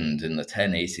in the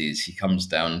 1080s, he comes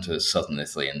down to southern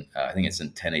Italy, and I think it's in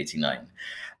 1089,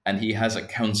 and he has a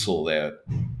council there,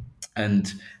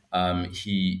 and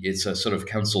it's a sort of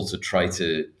council to try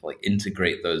to like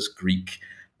integrate those Greek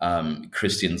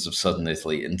Christians of southern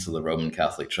Italy into the Roman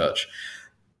Catholic Church.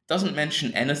 Doesn't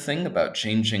mention anything about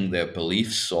changing their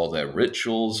beliefs or their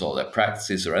rituals or their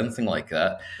practices or anything like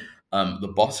that.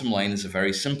 The bottom line is a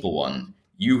very simple one.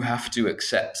 You have to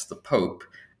accept the Pope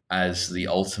as the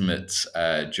ultimate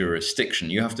jurisdiction.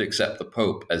 You have to accept the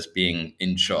Pope as being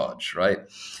in charge, right?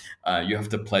 You have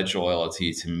to pledge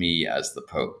loyalty to me as the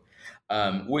Pope,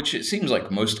 which it seems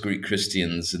like most Greek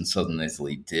Christians in southern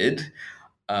Italy did.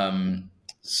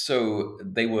 So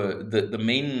they were the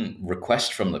main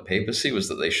request from the papacy was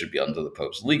that they should be under the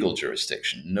Pope's legal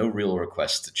jurisdiction. No real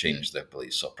request to change their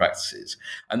beliefs or practices.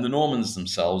 And the Normans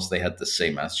themselves, they had the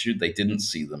same attitude. They didn't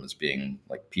see them as being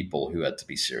like people who had to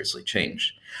be seriously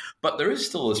changed. But there is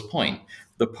still this point.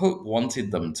 The Pope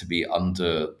wanted them to be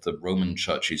under the Roman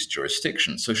Church's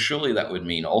jurisdiction. So surely that would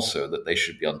mean also that they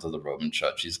should be under the Roman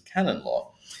Church's canon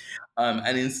law.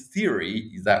 And in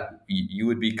theory, that you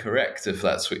would be correct if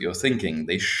that's what you're thinking.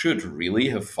 They should really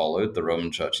have followed the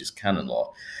Roman Church's canon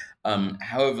law.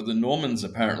 However, the Normans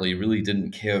apparently really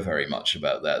didn't care very much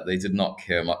about that. They did not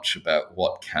care much about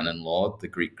what canon law the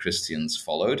Greek Christians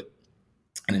followed.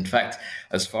 And in fact,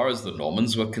 as far as the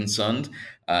Normans were concerned,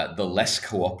 the less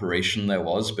cooperation there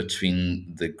was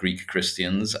between the Greek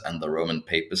Christians and the Roman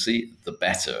papacy, the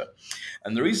better.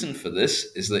 And the reason for this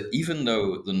is that even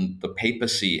though the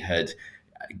papacy had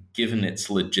given its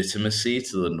legitimacy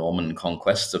to the Norman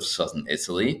conquest of southern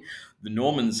Italy, the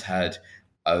Normans had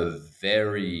a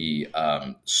very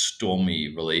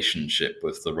stormy relationship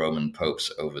with the Roman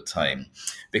popes over time,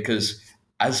 because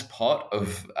as part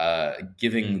of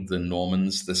giving the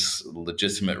Normans this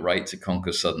legitimate right to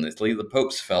conquer southern Italy, the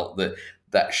popes felt that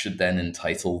that should then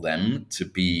entitle them to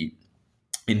be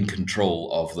in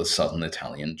control of the southern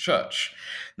Italian church.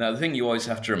 Now, the thing you always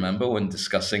have to remember when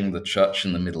discussing the church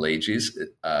in the Middle Ages,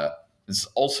 is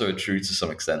also true to some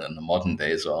extent in the modern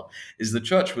day as well, is the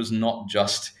church was not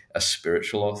just a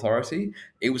spiritual authority,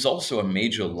 it was also a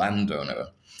major landowner.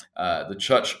 The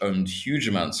church owned huge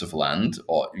amounts of land,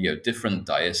 or different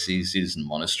dioceses and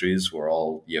monasteries were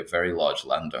all very large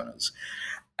landowners.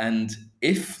 And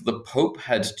if the Pope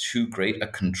had too great a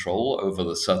control over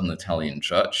the southern Italian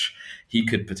church, he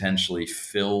could potentially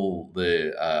fill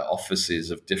the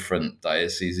offices of different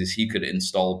dioceses. He could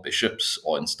install bishops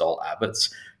or install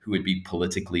abbots who would be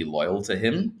politically loyal to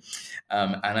him.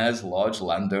 And as large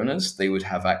landowners, they would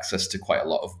have access to quite a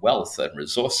lot of wealth and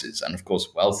resources. And of course,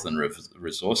 wealth and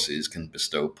resources can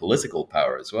bestow political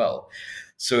power as well.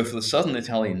 So if the southern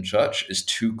Italian church is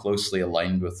too closely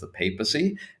aligned with the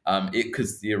papacy, it could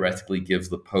theoretically give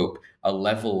the Pope a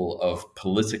level of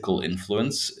political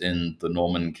influence in the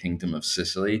Norman kingdom of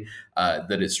Sicily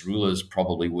that its rulers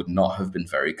probably would not have been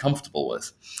very comfortable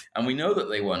with. And we know that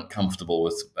they weren't comfortable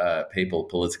with papal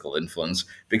political influence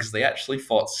because they actually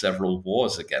fought several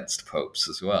wars against popes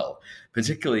as well,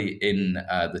 particularly in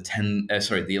the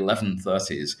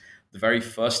 1130s. The very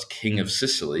first king of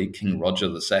Sicily, King Roger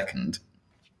II,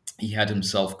 he had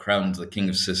himself crowned the King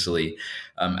of Sicily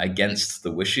against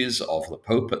the wishes of the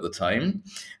Pope at the time.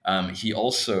 He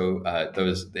also, there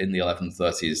was in the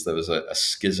 1130s, there was a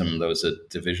schism, there was a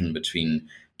division between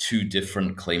two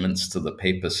different claimants to the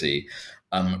papacy.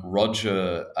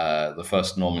 Roger, the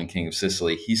first Norman King of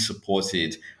Sicily, he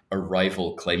supported a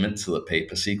rival claimant to the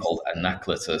papacy called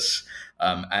Anacletus.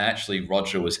 And actually,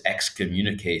 Roger was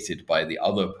excommunicated by the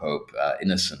other Pope,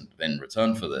 Innocent, in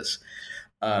return for this.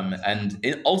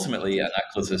 Ultimately,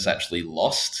 Anacletus actually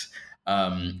lost,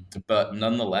 but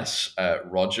nonetheless,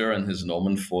 Roger and his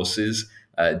Norman forces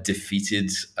defeated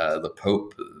the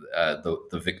Pope,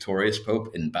 the victorious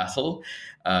Pope, in battle,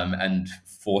 and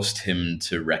forced him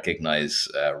to recognize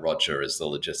Roger as the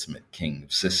legitimate king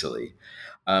of Sicily.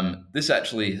 This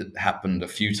actually happened a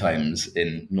few times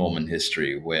in Norman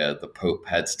history, where the Pope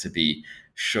had to be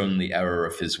shown the error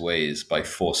of his ways by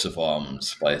force of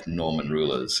arms by Norman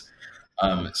rulers.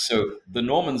 So the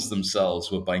Normans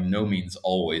themselves were by no means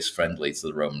always friendly to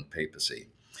the Roman papacy.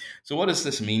 So what does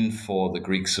this mean for the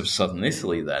Greeks of southern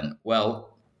Italy then?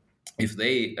 Well, if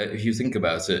you think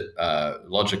about it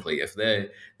logically, if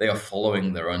they are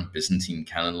following their own Byzantine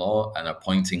canon law and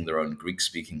appointing their own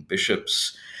Greek-speaking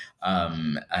bishops,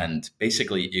 and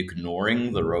basically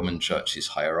ignoring the Roman Church's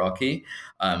hierarchy,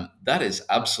 that is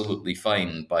absolutely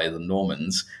fine by the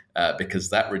Normans, because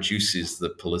that reduces the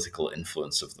political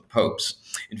influence of the popes.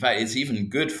 In fact, it's even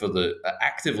good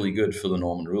actively good for the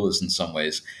Norman rulers in some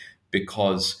ways,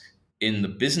 because in the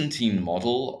Byzantine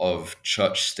model of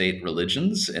church-state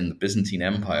religions in the Byzantine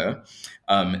Empire,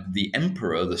 the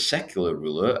emperor, the secular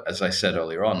ruler, as I said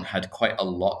earlier on, had quite a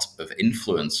lot of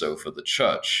influence over the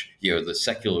church. The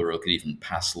secular ruler could even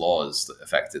pass laws that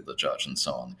affected the church and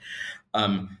so on.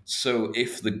 So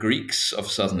if the Greeks of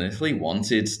southern Italy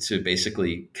wanted to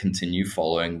basically continue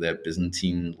following their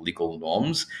Byzantine legal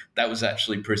norms, that was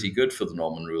actually pretty good for the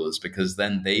Norman rulers, because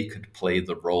then they could play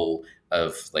the role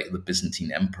of like the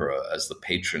Byzantine emperor as the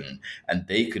patron, and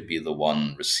they could be the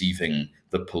one receiving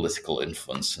the political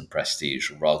influence and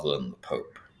prestige rather than the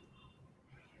Pope.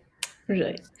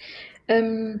 Right.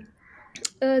 Um,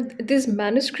 these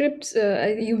manuscripts,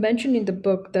 you mentioned in the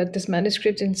book that these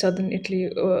manuscripts in southern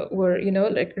Italy were,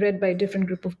 like read by a different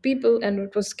group of people, and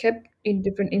it was kept in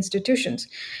different institutions.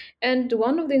 And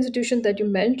one of the institutions that you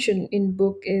mentioned in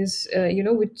book is,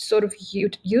 which sort of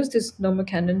used these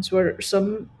nomocanons were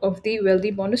some of the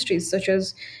wealthy monasteries, such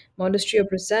as Monastery of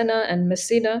Rossana and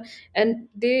Messina, and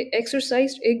they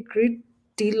exercised a great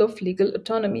deal of legal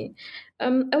autonomy.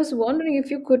 I was wondering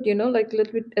if you could, like a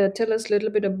little bit, tell us a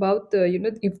little bit about the,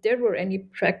 if there were any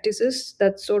practices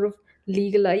that sort of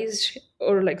legalized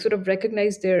or like sort of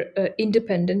recognized their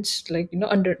independence, like,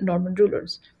 under Norman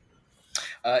rulers.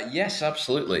 Yes,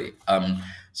 absolutely.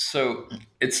 So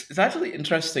it's actually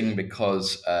interesting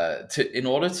because in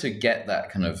order to get that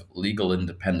kind of legal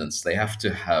independence, they have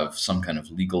to have some kind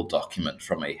of legal document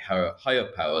from a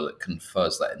higher power that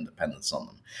confers that independence on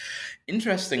them.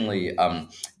 Interestingly,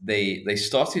 they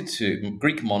started to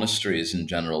Greek monasteries in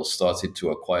general started to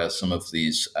acquire some of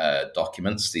these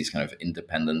documents, these kind of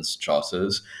independence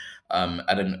charters.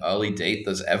 At an early date,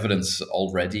 there's evidence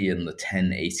already in the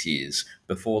 1080s,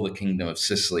 before the Kingdom of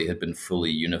Sicily had been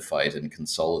fully unified and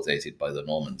consolidated by the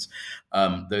Normans.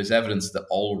 There's evidence that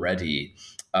already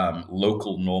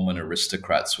local Norman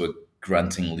aristocrats were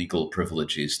granting legal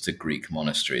privileges to Greek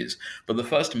monasteries. But the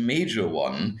first major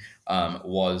one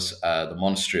was the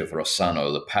monastery of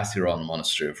Rossano, the Pathiron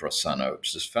monastery of Rossano,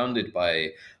 which was founded by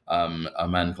a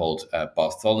man called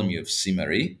Bartholomew of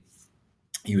Cimeri.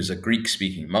 He was a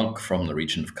Greek-speaking monk from the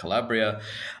region of Calabria.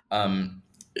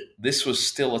 This was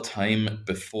still a time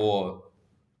before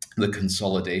the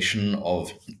consolidation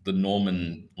of the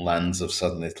Norman lands of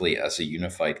southern Italy as a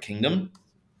unified kingdom.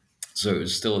 So it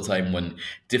was still a time when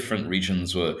different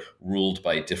regions were ruled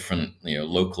by different,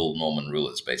 local Norman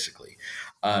rulers, basically.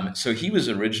 So he was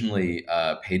originally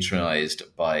patronized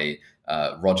by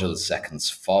Roger II's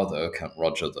father, Count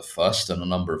Roger I, and a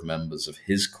number of members of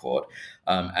his court.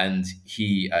 And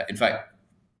he, in fact,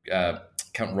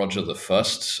 Count Roger I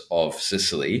of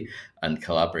Sicily and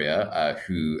Calabria,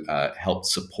 who helped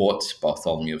support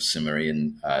Bartholomew of Cimeri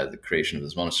in the creation of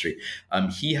his monastery,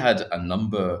 he had a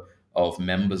number of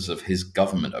members of his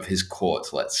government, of his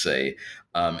court, let's say,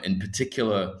 in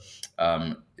particular,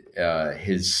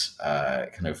 his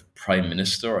kind of prime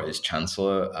minister or his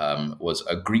chancellor was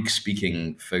a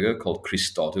Greek-speaking figure called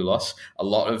Christodoulos. A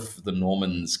lot of the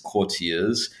Normans'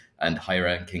 courtiers and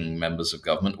high-ranking members of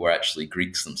government were actually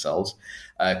Greeks themselves.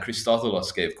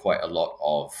 Christodoulos gave quite a lot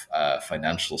of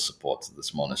financial support to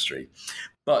this monastery.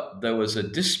 But there was a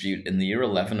dispute in the year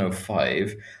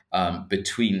 1105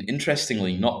 between,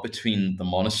 interestingly, not between the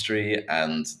monastery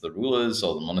and the rulers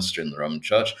or the monastery and the Roman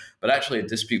Church, but actually a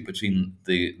dispute between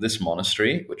this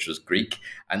monastery, which was Greek,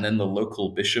 and then the local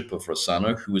bishop of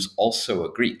Rossano, who was also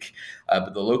a Greek.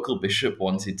 But the local bishop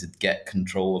wanted to get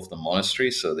control of the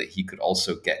monastery so that he could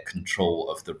also get control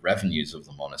of the revenues of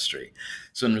the monastery.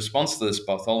 So in response to this,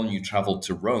 Bartholomew traveled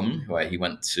to Rome, where he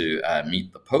went to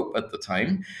meet the Pope at the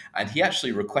time, and he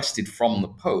actually requested from the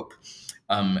Pope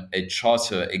a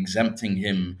charter exempting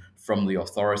him from the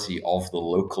authority of the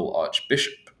local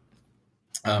archbishop,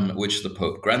 which the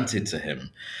Pope granted to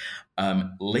him.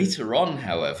 Later on,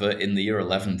 however, in the year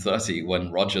 1130,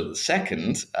 when Roger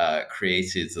II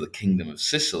created the Kingdom of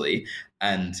Sicily,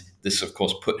 and this, of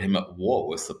course, put him at war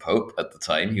with the Pope at the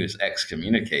time, he was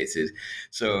excommunicated.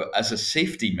 So as a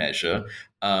safety measure,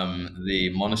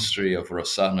 the monastery of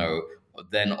Rossano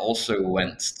then also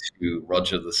went to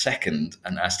Roger II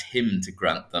and asked him to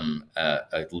grant them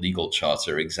a legal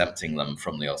charter exempting them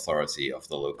from the authority of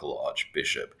the local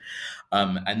archbishop.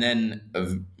 And then,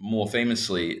 more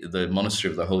famously, the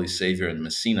Monastery of the Holy Saviour in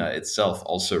Messina itself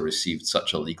also received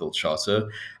such a legal charter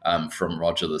from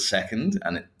Roger II,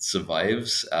 and it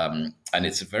survives. And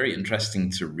it's very interesting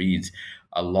to read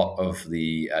a lot of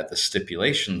the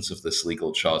stipulations of this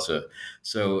legal charter.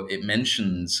 So it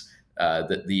mentions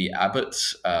that the abbot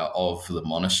of the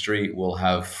monastery will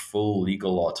have full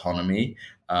legal autonomy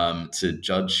to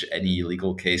judge any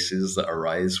legal cases that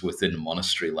arise within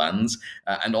monastery lands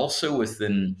and also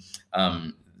within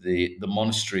the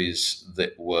monasteries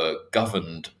that were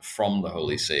governed from the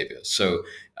Holy Savior. So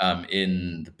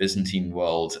in the Byzantine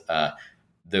world,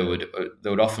 there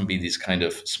would often be these kind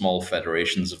of small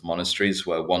federations of monasteries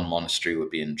where one monastery would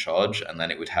be in charge, and then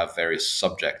it would have various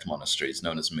subject monasteries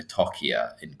known as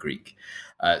metochia in Greek.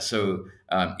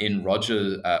 In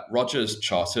Roger's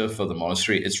charter for the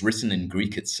monastery, it's written in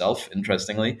Greek itself,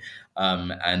 interestingly,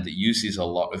 and it uses a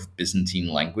lot of Byzantine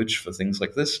language for things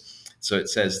like this. So it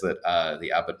says that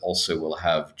the abbot also will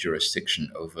have jurisdiction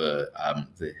over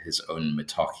his own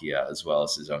metochia as well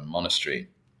as his own monastery.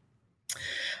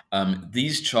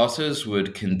 These charters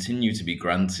would continue to be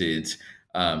granted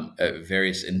at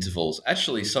various intervals.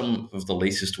 Actually, some of the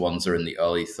latest ones are in the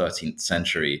early 13th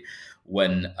century,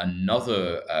 when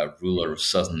another ruler of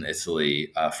southern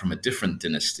Italy from a different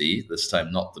dynasty, this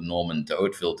time not the Norman de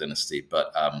Hauteville dynasty,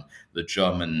 but the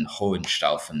German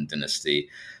Hohenstaufen dynasty,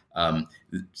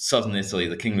 southern Italy,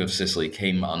 the Kingdom of Sicily,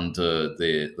 came under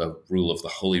the rule of the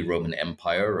Holy Roman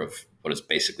Empire of what is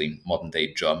basically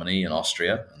modern-day Germany and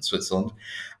Austria and Switzerland.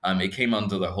 It came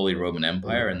under the Holy Roman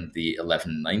Empire in the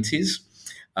 1190s.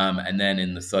 And then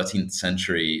in the 13th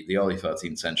century, the early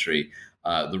 13th century,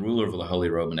 the ruler of the Holy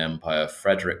Roman Empire,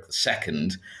 Frederick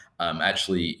II,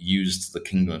 actually used the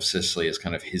Kingdom of Sicily as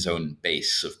kind of his own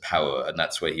base of power, and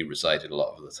that's where he resided a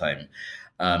lot of the time.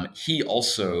 He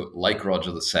also, like Roger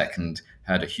II,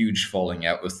 had a huge falling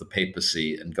out with the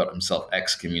papacy and got himself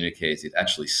excommunicated,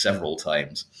 actually several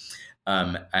times.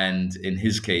 And in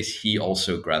his case, he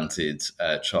also granted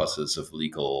charters of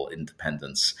legal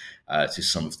independence to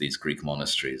some of these Greek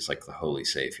monasteries, like the Holy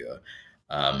Savior.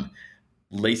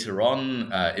 Later on,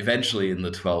 eventually in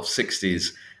the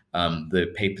 1260s,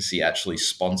 the papacy actually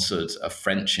sponsored a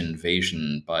French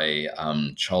invasion by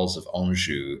Charles of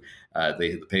Anjou.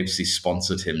 The papacy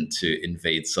sponsored him to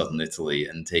invade southern Italy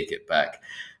and take it back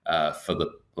for the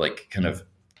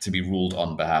to be ruled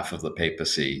on behalf of the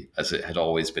papacy, as it had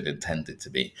always been intended to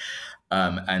be.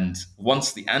 And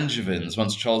once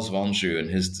Charles of Anjou and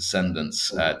his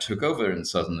descendants took over in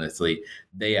southern Italy,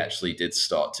 they actually did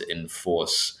start to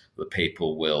enforce the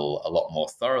papal will a lot more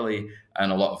thoroughly,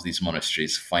 and a lot of these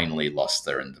monasteries finally lost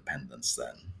their independence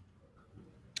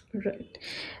then. Right.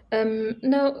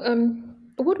 Now,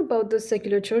 what about the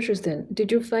secular churches then?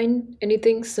 Did you find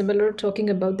anything similar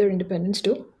talking about their independence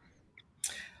too?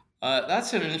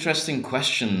 That's an interesting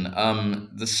question.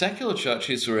 The secular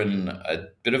churches were in a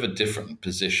bit of a different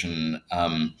position.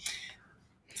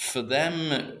 For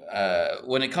them,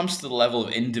 when it comes to the level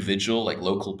of individual, like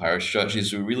local parish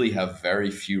churches, we really have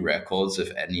very few records,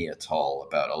 if any at all,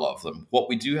 about a lot of them. What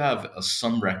we do have are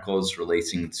some records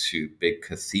relating to big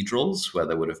cathedrals where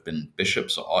there would have been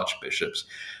bishops or archbishops,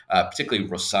 particularly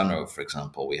Rossano, for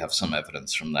example. We have some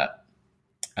evidence from that.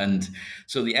 And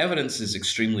so the evidence is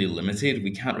extremely limited.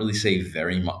 We can't really say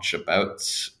very much about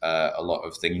a lot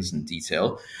of things in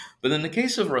detail. But in the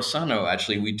case of Rossano,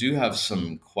 actually, we do have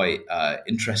some quite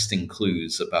interesting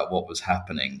clues about what was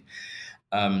happening.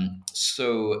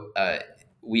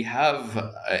 We have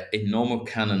a normal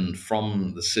canon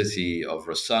from the city of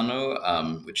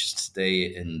Rossano, which is today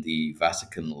in the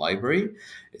Vatican Library.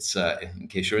 It's, in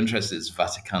case you're interested, it's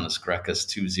Vaticanus Grecus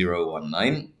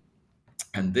 2019.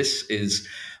 And this is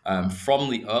from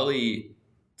the early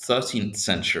 13th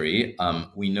century.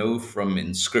 We know from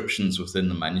inscriptions within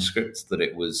the manuscript that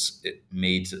it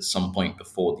made at some point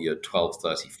before the year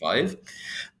 1235.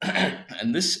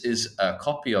 And this is a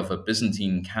copy of a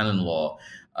Byzantine canon law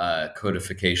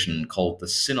codification called the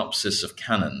Synopsis of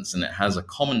Canons, and it has a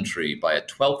commentary by a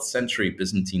 12th century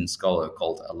Byzantine scholar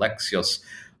called Alexios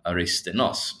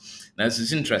Aristinos. Now, this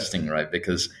is interesting, right?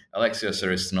 Because Alexios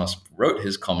Aristinos wrote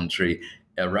his commentary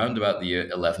around about the year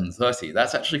 1130.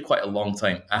 That's actually quite a long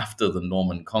time after the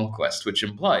Norman conquest, which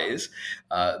implies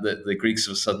that the Greeks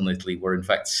of southern Italy were in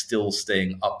fact still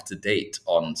staying up to date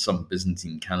on some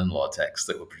Byzantine canon law texts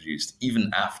that were produced even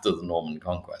after the Norman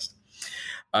conquest.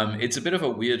 It's a bit of a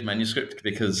weird manuscript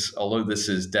because although this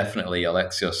is definitely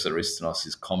Alexios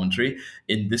Aristinos' commentary,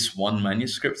 in this one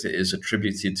manuscript it is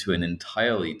attributed to an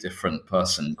entirely different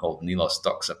person called Nilos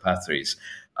Doxapatris.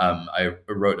 I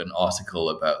wrote an article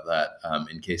about that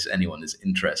in case anyone is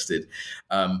interested.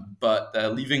 But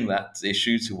leaving that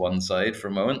issue to one side for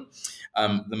a moment,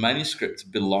 the manuscript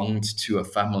belonged to a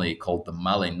family called the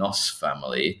Malenos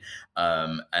family.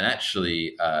 And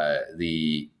actually, I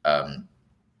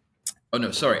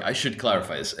should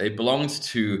clarify this. It belonged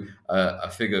to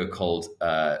a figure called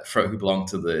who belonged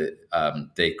to the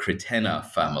De Cretena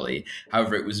family.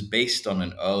 However, it was based on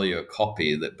an earlier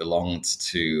copy that belonged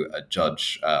to a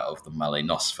judge of the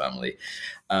Malenos family.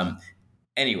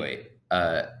 Anyway,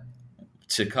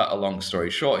 to cut a long story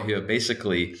short here,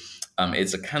 basically,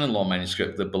 It's a canon law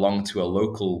manuscript that belonged to a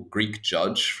local Greek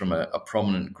judge from a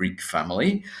prominent Greek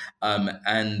family.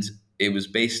 And it was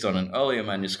based on an earlier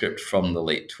manuscript from the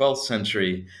late 12th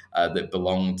century that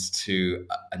belonged to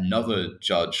another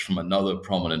judge from another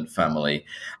prominent family.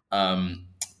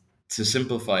 To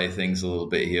simplify things a little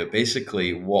bit here,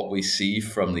 basically what we see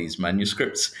from these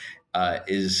manuscripts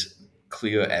is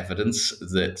clear evidence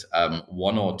that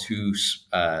one or two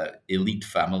elite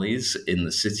families in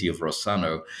the city of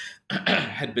Rossano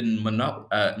had been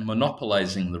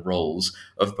monopolizing the roles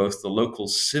of both the local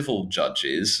civil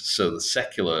judges, so the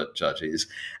secular judges,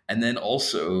 and then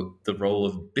also the role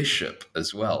of bishop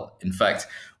as well. In fact,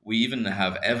 we even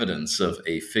have evidence of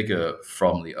a figure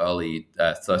from the early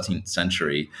 13th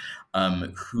century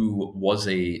who was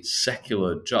a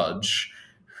secular judge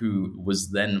who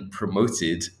was then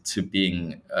promoted to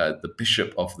being the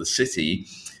bishop of the city,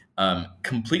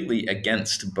 completely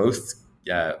against both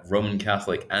Roman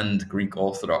Catholic and Greek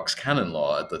Orthodox canon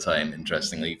law at the time,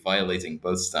 interestingly, violating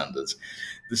both standards.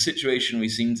 The situation we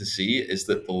seem to see is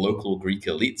that the local Greek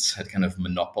elites had kind of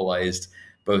monopolized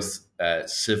both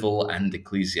civil and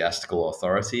ecclesiastical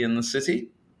authority in the city.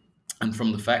 And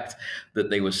from the fact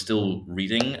that they were still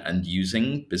reading and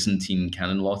using Byzantine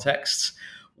canon law texts,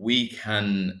 we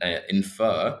can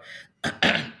infer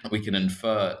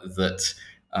that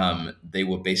they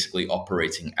were basically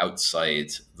operating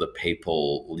outside the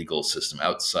papal legal system,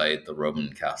 outside the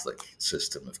Roman Catholic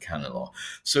system of canon law.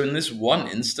 So in this one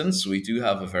instance, we do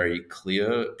have a very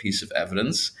clear piece of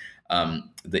evidence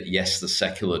that yes, the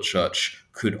secular church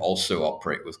could also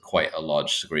operate with quite a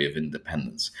large degree of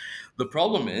independence. The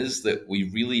problem is that we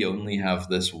really only have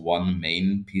this one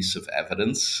main piece of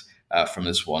evidence from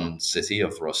this one city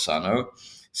of Rossano.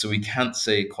 So we can't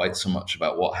say quite so much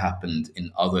about what happened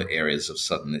in other areas of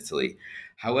southern Italy.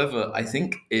 However, I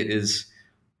think it is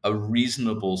a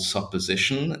reasonable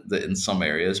supposition that in some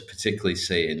areas, particularly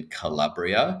say in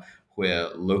Calabria, where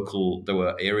there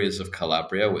were areas of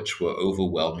Calabria which were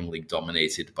overwhelmingly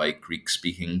dominated by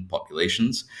Greek-speaking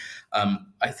populations,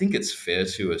 I think it's fair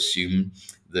to assume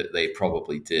that they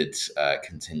probably did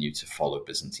continue to follow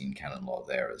Byzantine canon law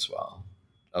there as well,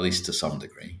 at least to some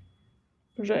degree.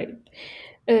 Right.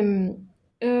 Um,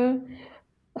 uh,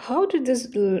 how did these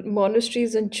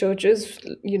monasteries and churches,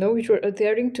 which were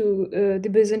adhering to the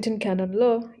Byzantine canon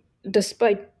law,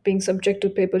 despite being subject to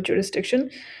papal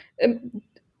jurisdiction, um,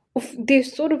 they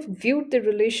sort of viewed the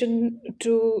relation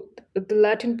to the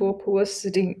Latin Pope who was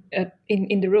sitting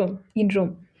in Rome.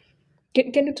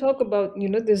 Can you talk about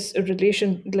this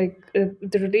relation, like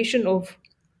the relation of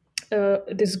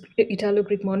these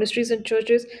Italo-Greek monasteries and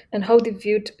churches, and how they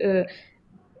viewed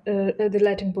the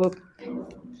Latin Pope?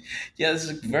 Yeah, this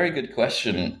is a very good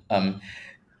question.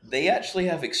 They actually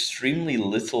have extremely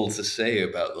little to say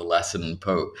about the Latin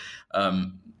Pope.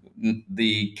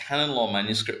 The canon law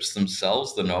manuscripts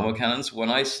themselves, the Nomocanons,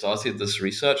 when I started this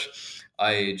research,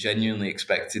 I genuinely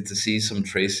expected to see some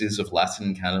traces of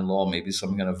Latin canon law, maybe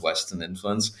some kind of Western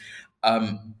influence.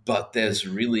 But there's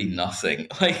really nothing.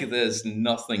 There's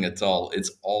nothing at all.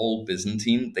 It's all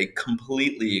Byzantine. They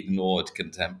completely ignored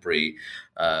contemporary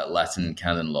Latin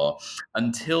canon law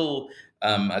until,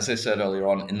 as I said earlier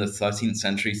on, in the 13th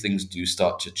century, things do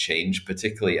start to change,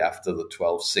 particularly after the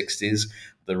 1260s.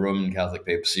 The Roman Catholic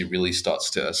papacy really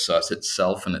starts to assert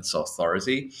itself and its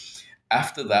authority.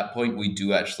 After that point, we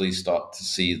do actually start to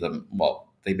see them,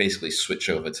 they basically switch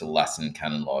over to Latin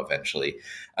canon law eventually.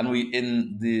 And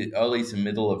in the early to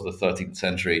middle of the 13th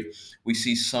century, we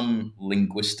see some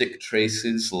linguistic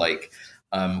traces, like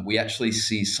we actually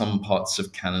see some parts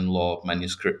of canon law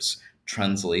manuscripts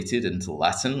translated into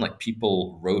Latin. Like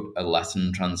people wrote a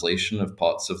Latin translation of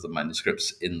parts of the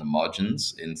manuscripts in the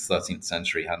margins in 13th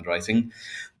century handwriting.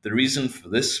 The reason for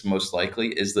this, most likely,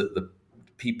 is that the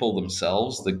people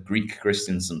themselves, the Greek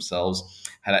Christians themselves,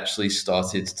 had actually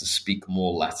started to speak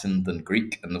more Latin than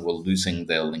Greek, and they were losing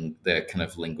their kind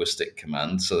of linguistic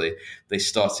command. So they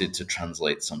started to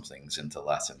translate some things into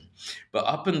Latin. But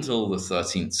up until the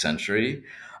 13th century,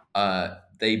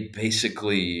 they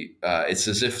basically, it's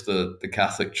as if the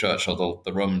Catholic Church or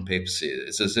the Roman papacy,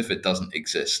 it's as if it doesn't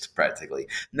exist practically.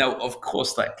 Now, of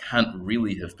course, that can't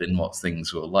really have been what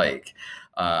things were like.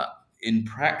 In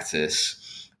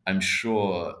practice, I'm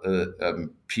sure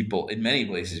people in many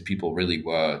places, people really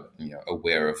were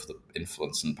aware of the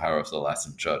influence and power of the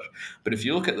Latin Church. But if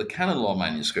you look at the canon law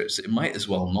manuscripts, it might as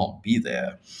well not be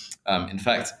there. In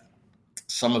fact,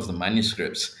 some of the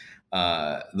manuscripts,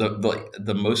 the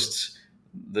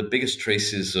biggest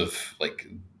traces of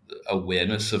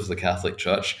awareness of the Catholic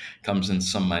Church comes in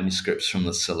some manuscripts from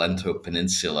the Salento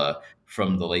Peninsula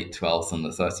from the late 12th and the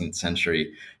 13th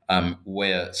century.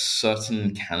 where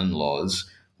certain canon laws,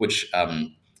 which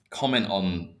comment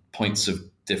on points of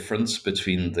difference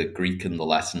between the Greek and the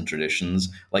Latin traditions,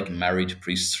 like married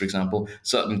priests, for example,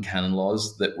 certain canon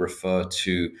laws that refer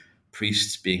to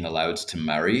priests being allowed to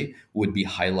marry would be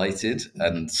highlighted,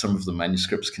 and some of the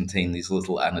manuscripts contain these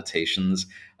little annotations,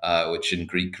 which in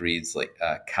Greek reads like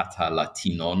kata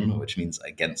Latinon, which means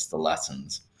against the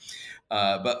Latins.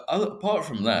 Apart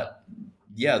from that,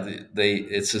 yeah,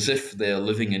 it's as if they're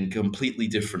living in completely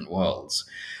different worlds.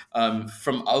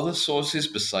 From other sources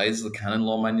besides the canon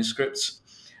law manuscripts,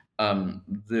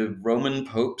 the Roman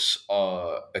popes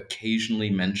are occasionally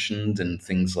mentioned in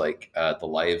things like the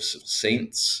lives of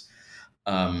saints.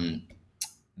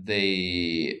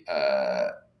 They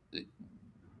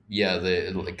yeah,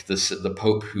 the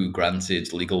Pope who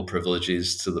granted legal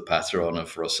privileges to the patron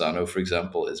of Rossano, for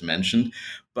example, is mentioned,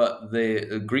 but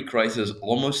the Greek writers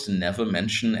almost never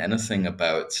mention anything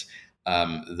about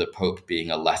the Pope being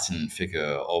a Latin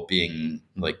figure or being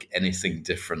like anything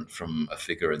different from a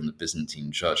figure in the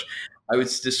Byzantine Church. I would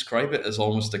describe it as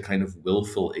almost a kind of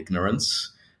willful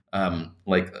ignorance,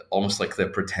 like almost like they're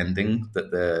pretending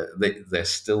that they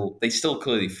still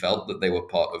clearly felt that they were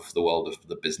part of the world of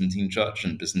the Byzantine Church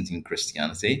and Byzantine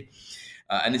Christianity.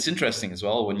 And it's interesting as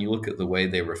well when you look at the way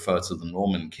they refer to the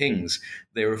Norman kings.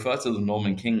 They refer to the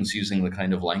Norman kings using the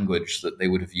kind of language that they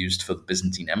would have used for the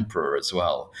Byzantine emperor as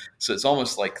well. So it's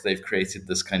almost like they've created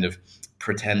this kind of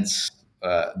pretense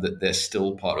that they're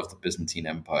still part of the Byzantine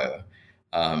Empire,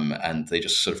 and they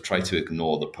just sort of try to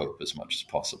ignore the Pope as much as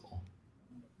possible.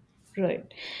 Right.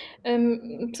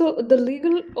 So the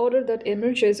legal order that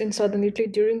emerges in southern Italy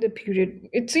during the period,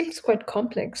 it seems quite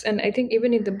complex. And I think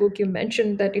even in the book you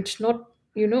mentioned that it's not,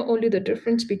 only the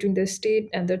difference between the state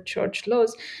and the church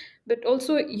laws, but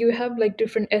also you have like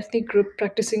different ethnic group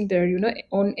practicing their,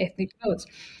 own ethnic laws.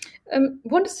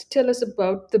 What does it tell us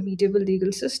about the medieval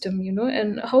legal system,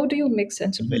 and how do you make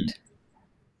sense of it?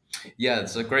 Yeah,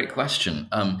 it's a great question.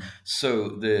 So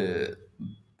the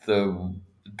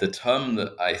the term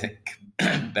that I think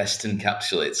best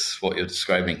encapsulates what you're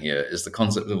describing here is the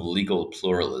concept of legal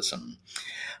pluralism.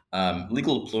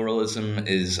 Legal pluralism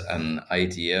is an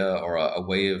idea or a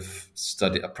way of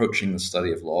approaching the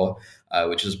study of law,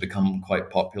 which has become quite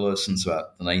popular since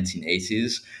about the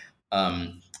 1980s,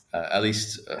 at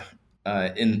least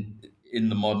in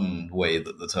the modern way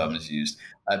that the term is used.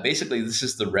 Basically, this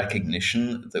is the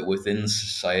recognition that within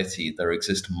society there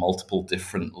exist multiple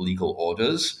different legal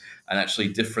orders and actually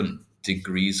different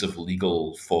degrees of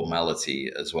legal formality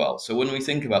as well. So when we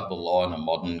think about the law in a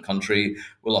modern country,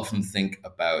 we'll often think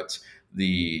about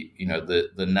the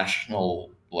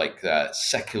national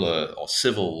secular or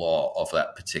civil law of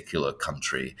that particular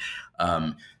country.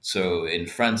 So in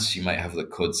France, you might have the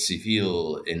Code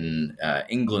Civil. In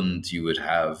England, you would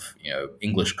have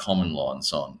English common law and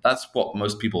so on. That's what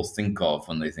most people think of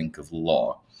when they think of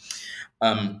law.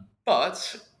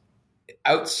 But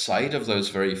outside of those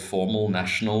very formal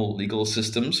national legal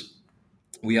systems,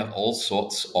 we have all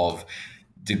sorts of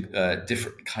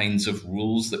different kinds of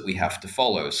rules that we have to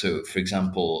follow. So, for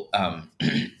example,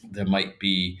 there might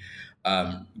be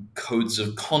codes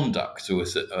of conduct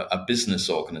with a business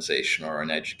organization or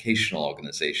an educational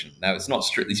organization. Now, it's not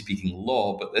strictly speaking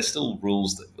law, but there's still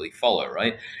rules that we follow,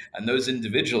 right? And those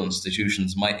individual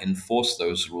institutions might enforce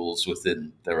those rules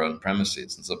within their own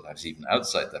premises and sometimes even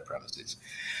outside their premises.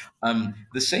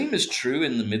 The same is true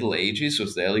in the Middle Ages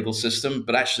with their legal system,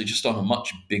 but actually just on a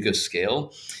much bigger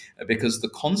scale, because the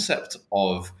concept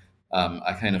of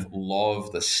a kind of law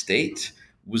of the state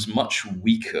was much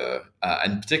weaker,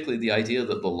 and particularly the idea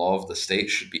that the law of the state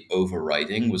should be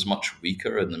overriding was much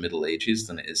weaker in the Middle Ages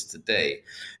than it is today.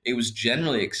 It was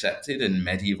generally accepted in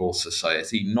medieval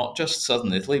society, not just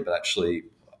southern Italy, but actually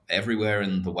everywhere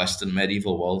in the Western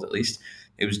medieval world at least.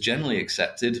 It was generally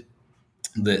accepted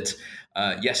that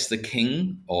yes, the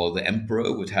king or the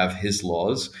emperor would have his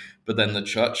laws, but then the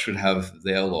church would have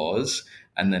their laws,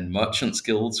 and then merchants'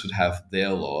 guilds would have their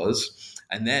laws.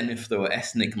 And then if there were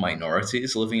ethnic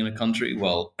minorities living in a country,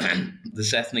 well,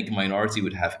 this ethnic minority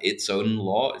would have its own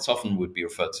law. It often would be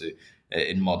referred to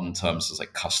in modern terms as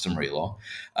like customary law.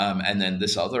 And then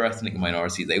this other ethnic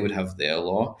minority, they would have their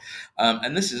law.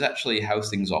 And this is actually how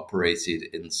things operated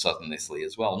in southern Italy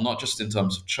as well, not just in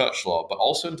terms of church law, but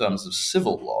also in terms of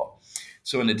civil law.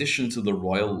 So in addition to the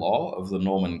royal law of the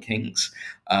Norman kings,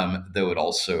 there would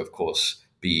also, of course,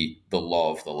 be the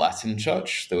law of the Latin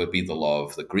Church. There would be the law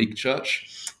of the Greek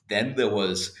Church. Then there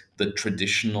was the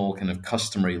traditional kind of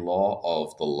customary law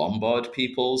of the Lombard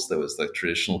peoples. There was the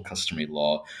traditional customary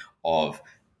law of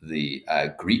the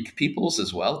Greek peoples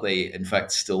as well. They, in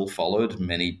fact, still followed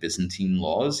many Byzantine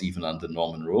laws, even under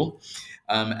Norman rule.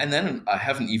 And then I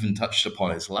haven't even touched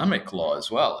upon Islamic law as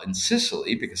well in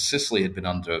Sicily, because Sicily had been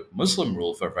under Muslim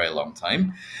rule for a very long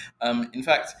time. In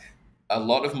fact, a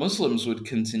lot of Muslims would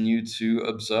continue to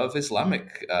observe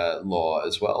Islamic law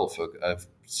as well for a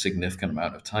significant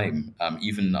amount of time,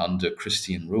 even under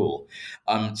Christian rule.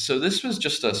 So this was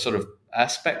just a sort of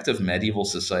aspect of medieval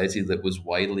society that was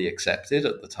widely accepted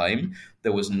at the time.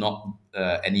 There was not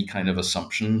any kind of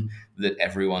assumption that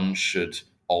everyone should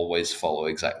always follow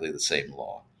exactly the same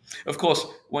law. Of course,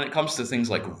 when it comes to things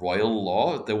like royal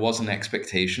law, there was an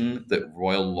expectation that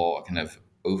royal law kind of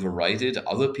overrided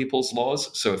other people's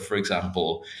laws. So, for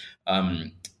example,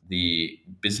 the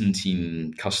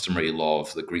Byzantine customary law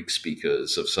of the Greek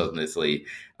speakers of southern Italy,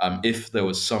 if there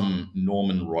was some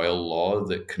Norman royal law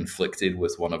that conflicted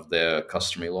with one of their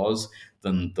customary laws,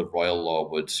 then the royal law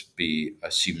would be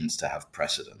assumed to have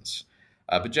precedence.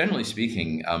 But generally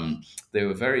speaking, they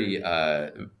were very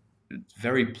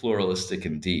pluralistic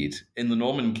indeed. In the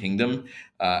Norman kingdom,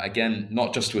 again,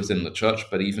 not just within the church,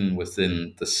 but even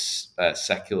within the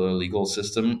secular legal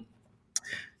system,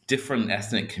 different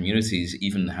ethnic communities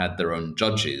even had their own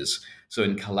judges. So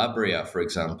in Calabria, for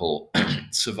example,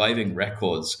 surviving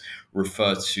records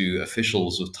refer to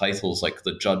officials with titles like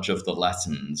the Judge of the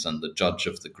Latins and the Judge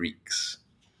of the Greeks.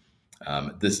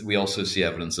 We also see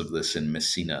evidence of this in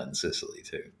Messina and Sicily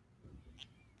too.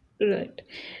 Right.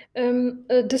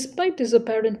 Despite this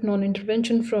apparent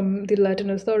non-intervention from the Latin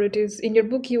authorities, in your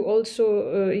book you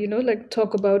also,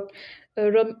 talk about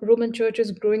Roman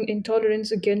churches growing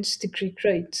intolerance against the Greek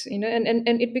rites,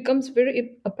 and it becomes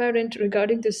very apparent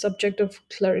regarding the subject of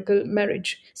clerical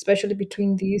marriage, especially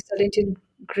between the Salentine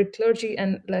Greek clergy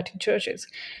and Latin churches.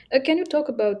 Can you talk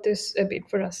about this a bit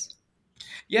for us?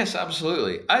 Yes,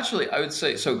 absolutely. Actually, I would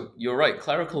say so. You're right.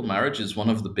 Clerical marriage is one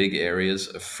of the big areas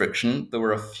of friction. There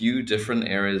were a few different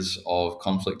areas of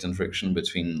conflict and friction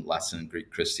between Latin and Greek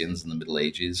Christians in the Middle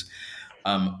Ages.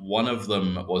 One of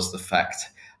them was the fact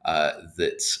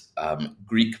that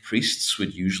Greek priests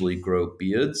would usually grow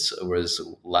beards, whereas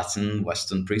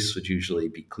Western priests would usually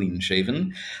be clean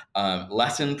shaven.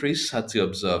 Latin priests had to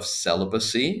observe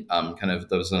celibacy.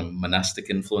 There was a monastic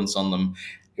influence on them.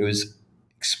 It was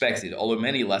expected, although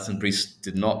many Latin priests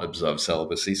did not observe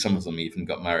celibacy, some of them even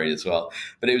got married as well,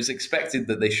 but it was expected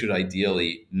that they should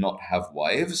ideally not have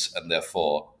wives and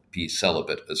therefore be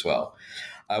celibate as well.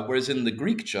 Whereas in the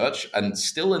Greek church, and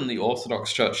still in the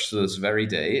Orthodox church to this very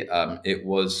day, it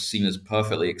was seen as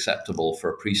perfectly acceptable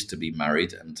for a priest to be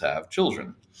married and to have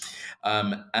children.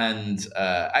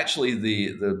 Actually,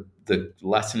 the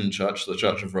Latin church, the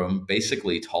Church of Rome,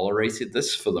 basically tolerated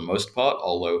this for the most part,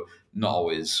 although not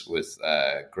always with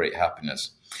great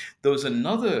happiness. There was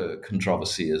another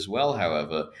controversy as well,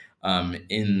 however,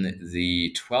 in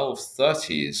the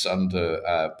 1230s under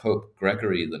Pope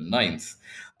Gregory IX,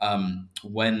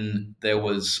 when there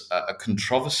was a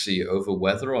controversy over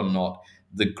whether or not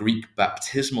the Greek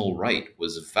baptismal rite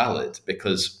was valid,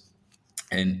 because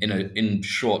in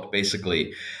short,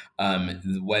 basically,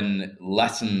 when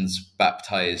Latins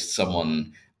baptized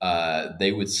someone,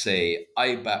 they would say,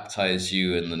 "I baptize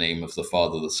you in the name of the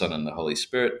Father, the Son, and the Holy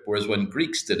Spirit." Whereas when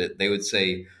Greeks did it, they would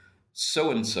say,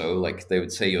 "So and so," like they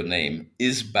would say your name,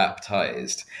 "is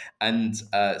baptized." And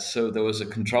so there was a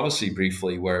controversy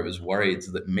briefly where it was worried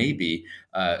that maybe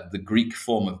the Greek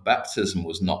form of baptism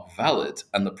was not valid.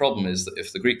 And the problem is that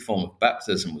if the Greek form of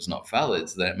baptism was not valid,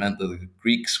 then it meant that the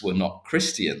Greeks were not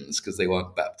Christians because they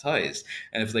weren't baptized.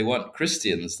 And if they weren't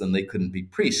Christians, then they couldn't be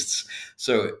priests.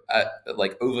 So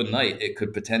overnight, it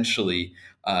could potentially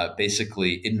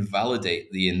basically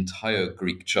invalidate the entire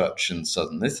Greek church in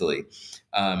southern Italy.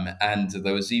 And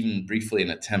there was even briefly an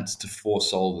attempt to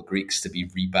force all the Greeks to be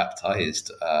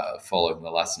rebaptized following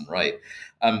the Latin Rite.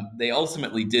 They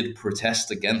ultimately did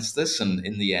protest against this, and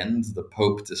in the end, the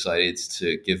Pope decided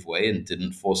to give way and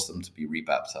didn't force them to be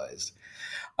rebaptized.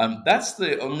 That's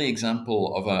the only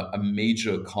example of a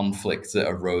major conflict that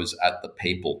arose at the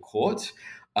papal court.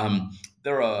 I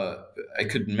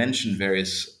could mention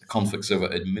various conflicts over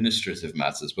administrative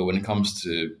matters, but when it comes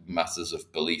to matters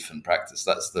of belief and practice,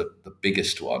 that's the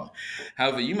biggest one.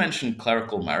 However, you mentioned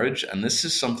clerical marriage, and this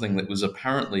is something that was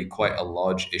apparently quite a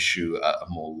large issue at a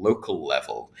more local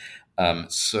level.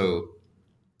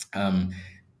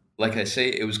 like I say,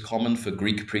 it was common for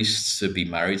Greek priests to be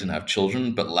married and have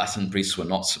children, but Latin priests were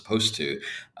not supposed to.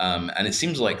 And it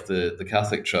seems like the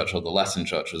Catholic Church or the Latin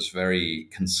Church was very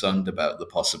concerned about the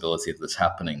possibility of this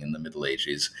happening in the Middle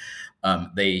Ages.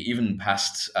 They even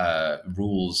passed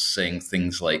rules saying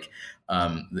things like,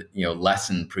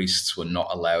 Latin priests were not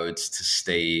allowed to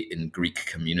stay in Greek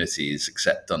communities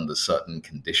except under certain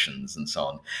conditions and so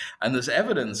on. And there's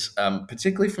evidence,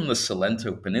 particularly from the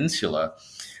Salento Peninsula,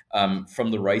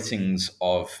 from the writings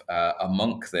of a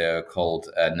monk there called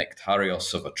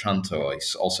Nectarios of Otranto,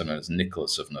 also known as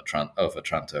Nicholas of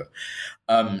Otranto.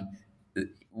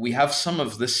 We have some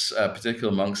of this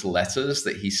particular monk's letters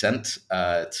that he sent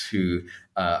to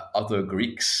other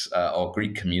Greeks or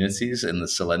Greek communities in the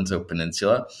Salento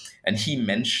Peninsula, and he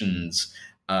mentions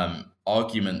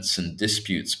arguments and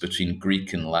disputes between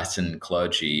Greek and Latin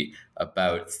clergy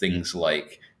about things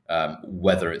like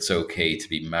whether it's okay to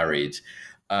be married.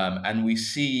 And we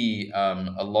see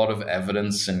a lot of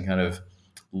evidence in kind of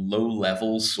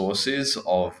low-level sources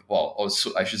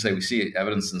I should say we see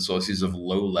evidence in sources of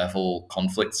low-level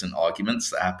conflicts and arguments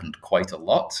that happened quite a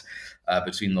lot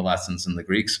between the Latins and the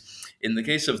Greeks. In the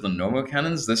case of the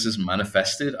nomocanons, this is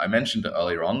manifested. I mentioned it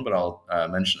earlier on, but I'll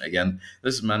mention it again.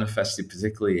 This is manifested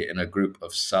particularly in a group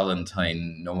of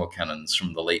Salentine nomocanons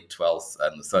from the late 12th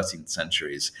and the 13th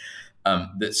centuries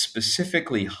that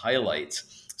specifically highlight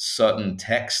certain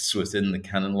texts within the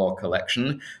canon law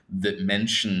collection that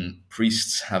mention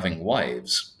priests having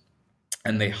wives.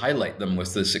 And they highlight them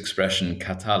with this expression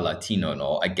kata Latinon,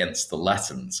 or against the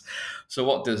Latins. So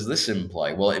what does this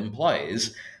imply? Well, it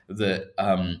implies that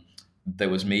there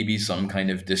was maybe some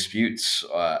kind of disputes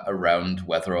around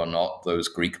whether or not those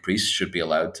Greek priests should be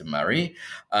allowed to marry.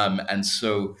 And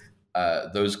so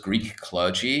those Greek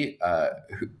clergy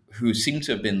who seem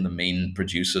to have been the main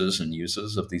producers and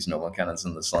users of these nomocanons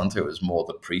in the Salento, is more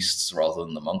the priests rather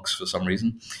than the monks for some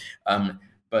reason.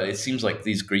 But it seems like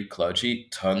these Greek clergy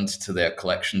turned to their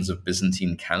collections of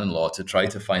Byzantine canon law to try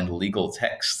to find legal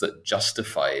texts that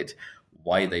justified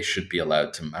why they should be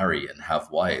allowed to marry and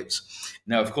have wives.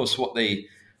 Now, of course, what they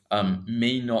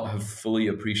may not have fully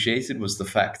appreciated was the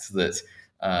fact that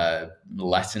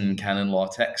Latin canon law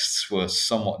texts were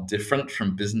somewhat different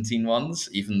from Byzantine ones,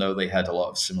 even though they had a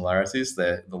lot of similarities.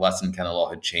 The Latin canon law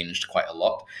had changed quite a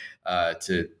lot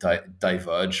to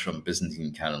diverge from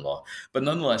Byzantine canon law. But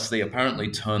nonetheless, they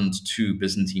apparently turned to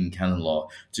Byzantine canon law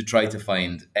to try to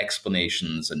find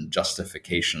explanations and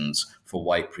justifications for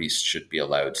why priests should be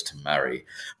allowed to marry.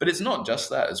 But it's not just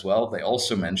that as well. They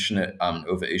also mention it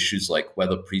over issues like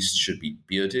whether priests should be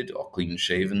bearded or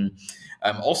clean-shaven.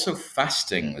 Also,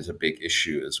 fasting is a big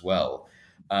issue as well,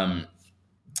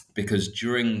 because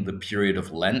during the period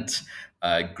of Lent,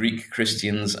 Greek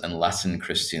Christians and Latin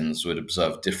Christians would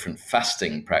observe different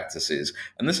fasting practices.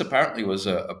 And this apparently was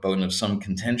a bone of some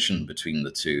contention between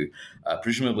the two,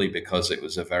 presumably because it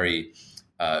was a very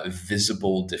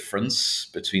visible difference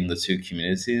between the two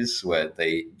communities, where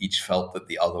they each felt that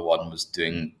the other one was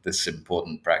doing this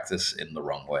important practice in the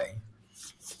wrong way.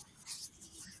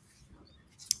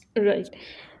 Right.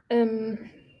 And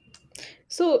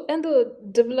the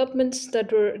developments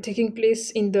that were taking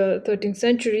place in the 13th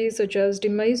century, such as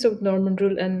demise of Norman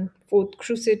rule and Fourth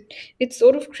Crusade, it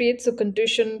sort of creates a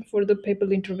condition for the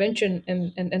papal intervention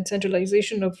and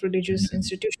centralization of religious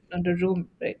institutions under Rome,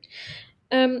 right?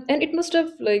 And it must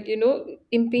have,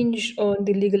 impinged on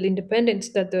the legal independence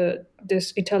that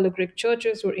this Italo-Greek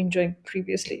churches were enjoying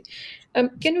previously.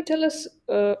 Can you tell us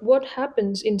what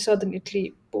happens in southern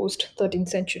Italy post 13th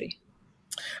century?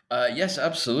 Yes,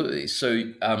 absolutely. So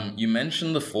you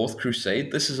mentioned the Fourth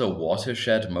Crusade. This is a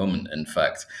watershed moment, in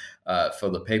fact, for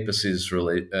the papacy's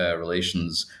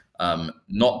relations,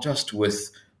 not just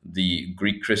with the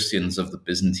Greek Christians of the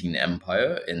Byzantine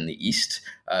Empire in the East,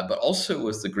 but also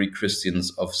with the Greek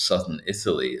Christians of southern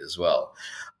Italy as well.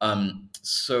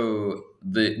 So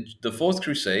the Fourth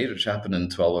Crusade, which happened in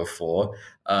 1204,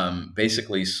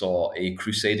 basically saw a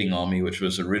crusading army which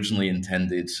was originally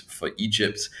intended for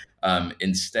Egypt,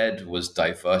 instead was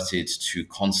diverted to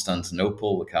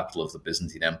Constantinople, the capital of the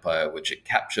Byzantine Empire, which it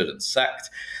captured and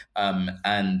sacked.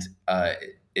 And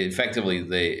effectively,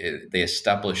 they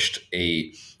established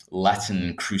a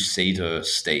Latin crusader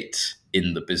state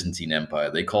in the Byzantine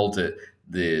Empire. They called it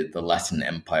the Latin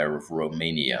Empire of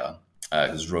Romania,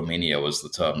 because Romania was the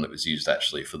term that was used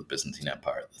actually for the Byzantine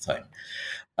Empire at the time.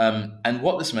 And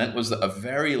what this meant was that a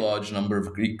very large number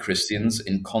of Greek Christians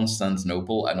in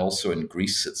Constantinople and also in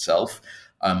Greece itself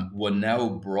were now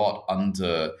brought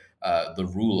under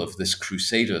the rule of this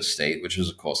crusader state, which was,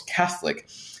 of course, Catholic.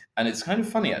 And it's kind of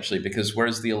funny, actually, because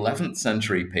whereas the 11th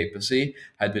century papacy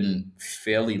had been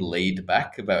fairly laid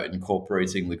back about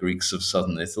incorporating the Greeks of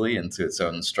southern Italy into its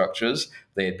own structures,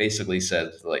 they had basically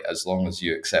said, like, as long as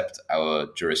you accept our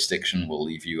jurisdiction, we'll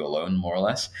leave you alone, more or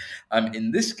less.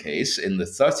 In this case, in the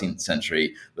 13th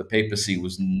century, the papacy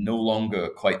was no longer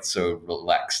quite so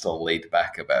relaxed or laid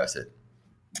back about it.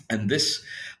 And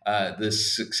the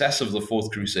success of the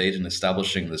Fourth Crusade in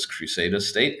establishing this Crusader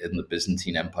state in the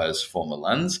Byzantine Empire's former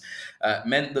lands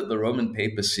meant that the Roman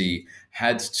papacy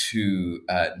had to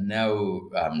now,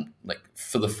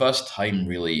 for the first time,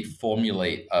 really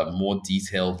formulate a more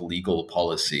detailed legal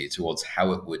policy towards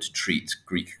how it would treat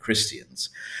Greek Christians.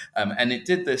 And it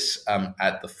did this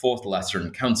at the Fourth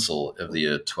Lateran Council of the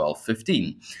year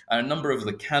 1215. And a number of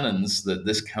the canons that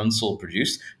this council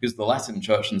produced, because the Latin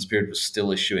Church in this period was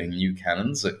still issuing new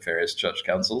canons at various church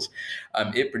councils,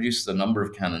 it produced a number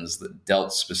of canons that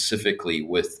dealt specifically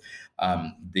with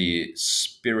the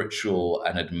spiritual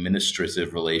and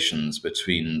administrative relations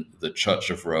between the Church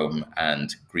of Rome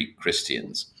and Greek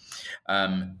Christians.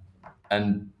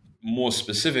 And more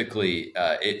specifically,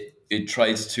 it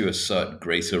tries to assert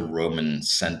greater Roman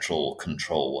central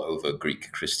control over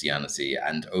Greek Christianity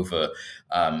and over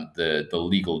the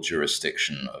legal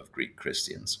jurisdiction of Greek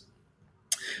Christians.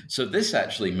 So this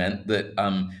actually meant that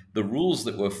the rules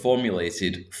that were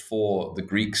formulated for the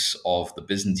Greeks of the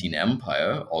Byzantine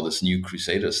Empire, or this new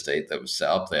Crusader state that was set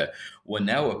up there, were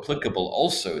now applicable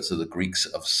also to the Greeks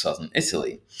of southern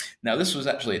Italy. Now, this was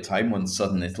actually a time when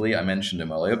southern Italy, I mentioned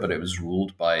him earlier, but it was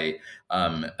ruled by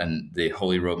the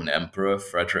Holy Roman Emperor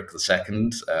Frederick II,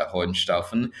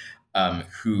 Hohenstaufen,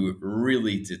 who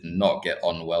really did not get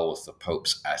on well with the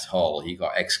popes at all. He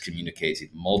got excommunicated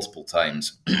multiple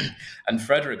times. And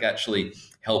Frederick actually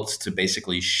helped to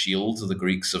basically shield the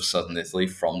Greeks of southern Italy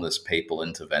from this papal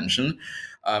intervention.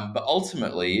 But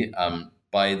ultimately,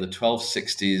 by the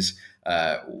 1260s,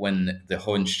 when the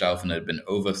Hohenstaufen had been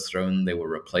overthrown, they were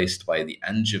replaced by the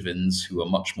Angevins, who were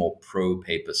much more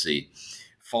pro-papacy.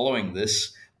 Following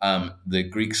this, the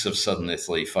Greeks of southern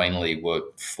Italy finally were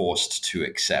forced to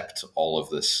accept all of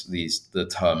the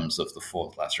terms of the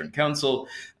Fourth Lateran Council,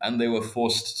 and they were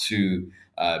forced to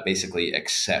basically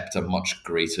accept a much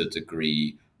greater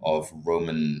degree of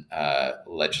Roman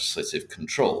legislative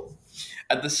control.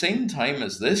 At the same time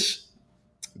as this,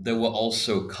 there were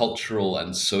also cultural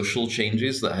and social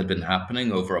changes that had been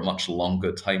happening over a much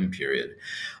longer time period.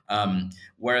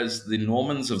 Whereas the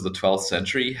Normans of the 12th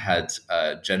century had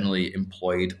generally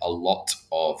employed a lot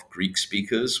of Greek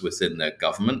speakers within their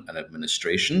government and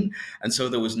administration, and so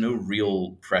there was no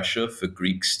real pressure for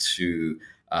Greeks to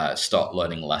start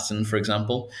learning Latin, for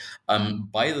example.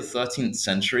 By the 13th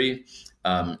century,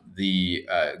 the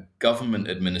government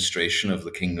administration of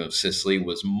the Kingdom of Sicily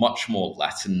was much more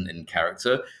Latin in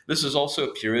character. This was also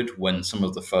a period when some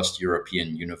of the first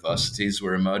European universities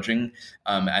were emerging.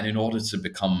 And in order to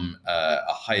become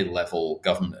a high-level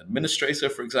government administrator,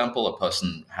 for example, a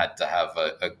person had to have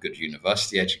a good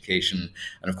university education.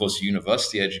 And of course,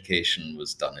 university education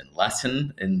was done in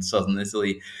Latin in southern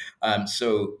Italy.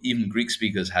 So even Greek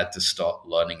speakers had to start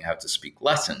learning how to speak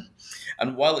Latin.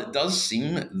 And while it does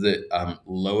seem that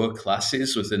lower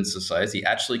classes within society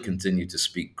actually continued to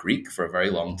speak Greek for a very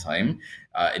long time,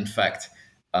 in fact,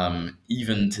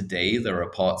 even today, there are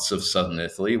parts of southern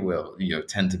Italy where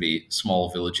tend to be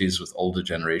small villages with older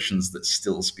generations that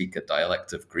still speak a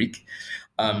dialect of Greek.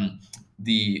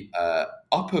 The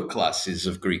upper classes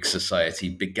of Greek society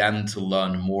began to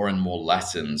learn more and more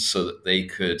Latin so that they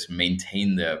could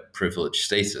maintain their privileged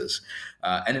status.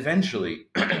 And eventually,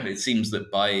 it seems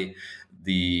that by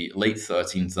the late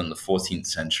 13th and the 14th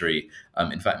century,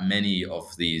 in fact, many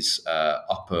of these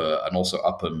upper and also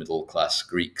upper middle class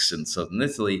Greeks in southern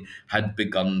Italy had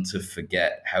begun to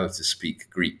forget how to speak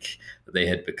Greek. They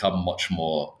had become much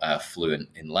more fluent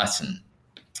in Latin.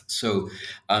 So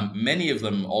many of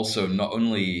them also not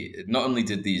only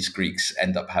did these Greeks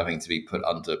end up having to be put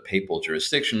under papal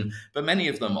jurisdiction, but many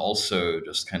of them also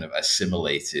just kind of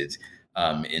assimilated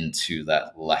into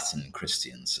that Latin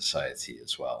Christian society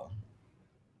as well.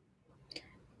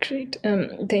 Great.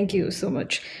 Thank you so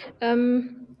much. The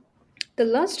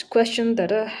last question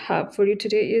that I have for you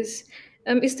today is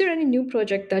there any new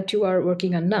project that you are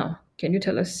working on now? Can you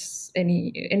tell us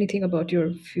anything about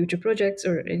your future projects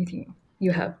or anything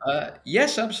you have?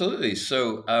 Yes, absolutely.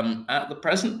 So at the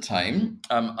present time,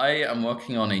 I am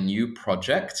working on a new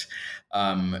project,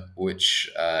 which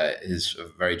is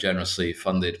very generously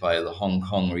funded by the Hong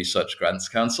Kong Research Grants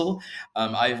Council.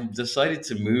 I've decided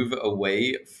to move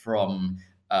away from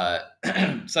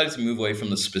decided to move away from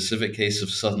the specific case of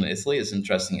southern Italy, as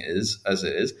interesting as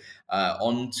it is,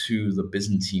 onto the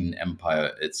Byzantine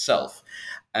Empire itself.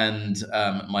 And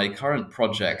my current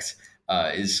project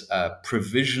is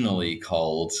provisionally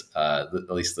called, at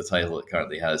least the title it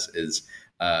currently has, is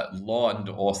Law and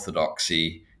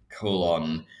Orthodoxy,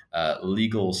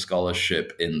 legal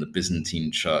scholarship in the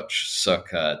Byzantine Church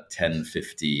circa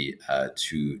 1050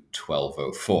 to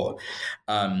 1204.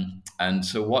 And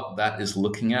so what that is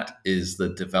looking at is the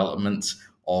development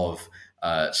of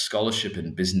scholarship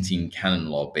in Byzantine canon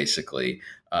law, basically.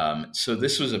 So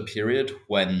this was a period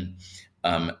when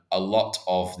a lot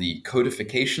of the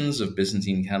codifications of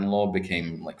Byzantine canon law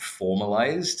became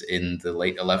formalized in the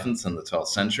late 11th and the 12th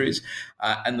centuries.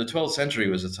 And the 12th century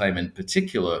was a time in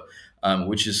particular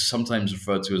which is sometimes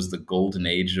referred to as the golden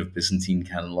age of Byzantine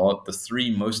canon law. The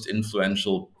three most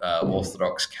influential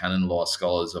Orthodox canon law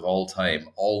scholars of all time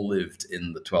all lived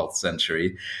in the 12th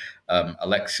century.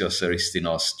 Alexios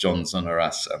Aristinos, John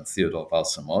Zonaras, and Theodore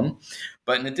Balsamon.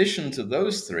 But in addition to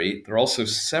those three, there are also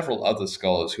several other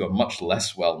scholars who are much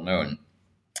less well known.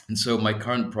 And so my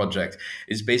current project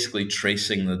is basically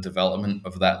tracing the development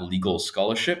of that legal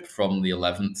scholarship from the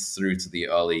 11th through to the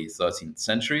early 13th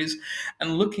centuries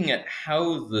and looking at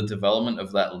how the development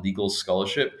of that legal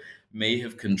scholarship may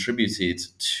have contributed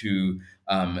to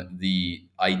the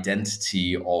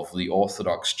identity of the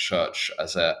Orthodox Church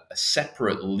as a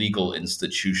separate legal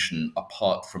institution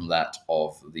apart from that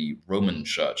of the Roman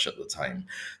Church at the time.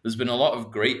 There's been a lot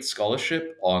of great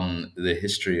scholarship on the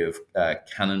history of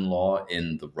canon law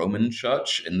in the Roman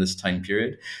Church in this time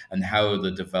period and how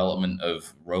the development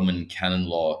of Roman canon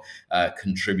law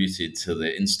contributed to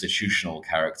the institutional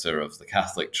character of the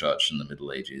Catholic Church in the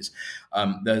Middle Ages.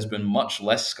 There's been much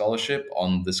less scholarship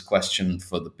on this question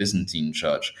for the Byzantine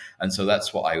Church, and so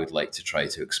that's what I would like to try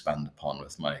to expand upon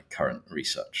with my current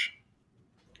research.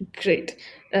 Great.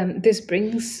 This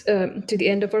brings to the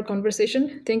end of our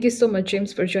conversation. Thank you so much,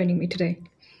 James, for joining me today.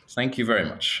 Thank you very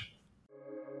much.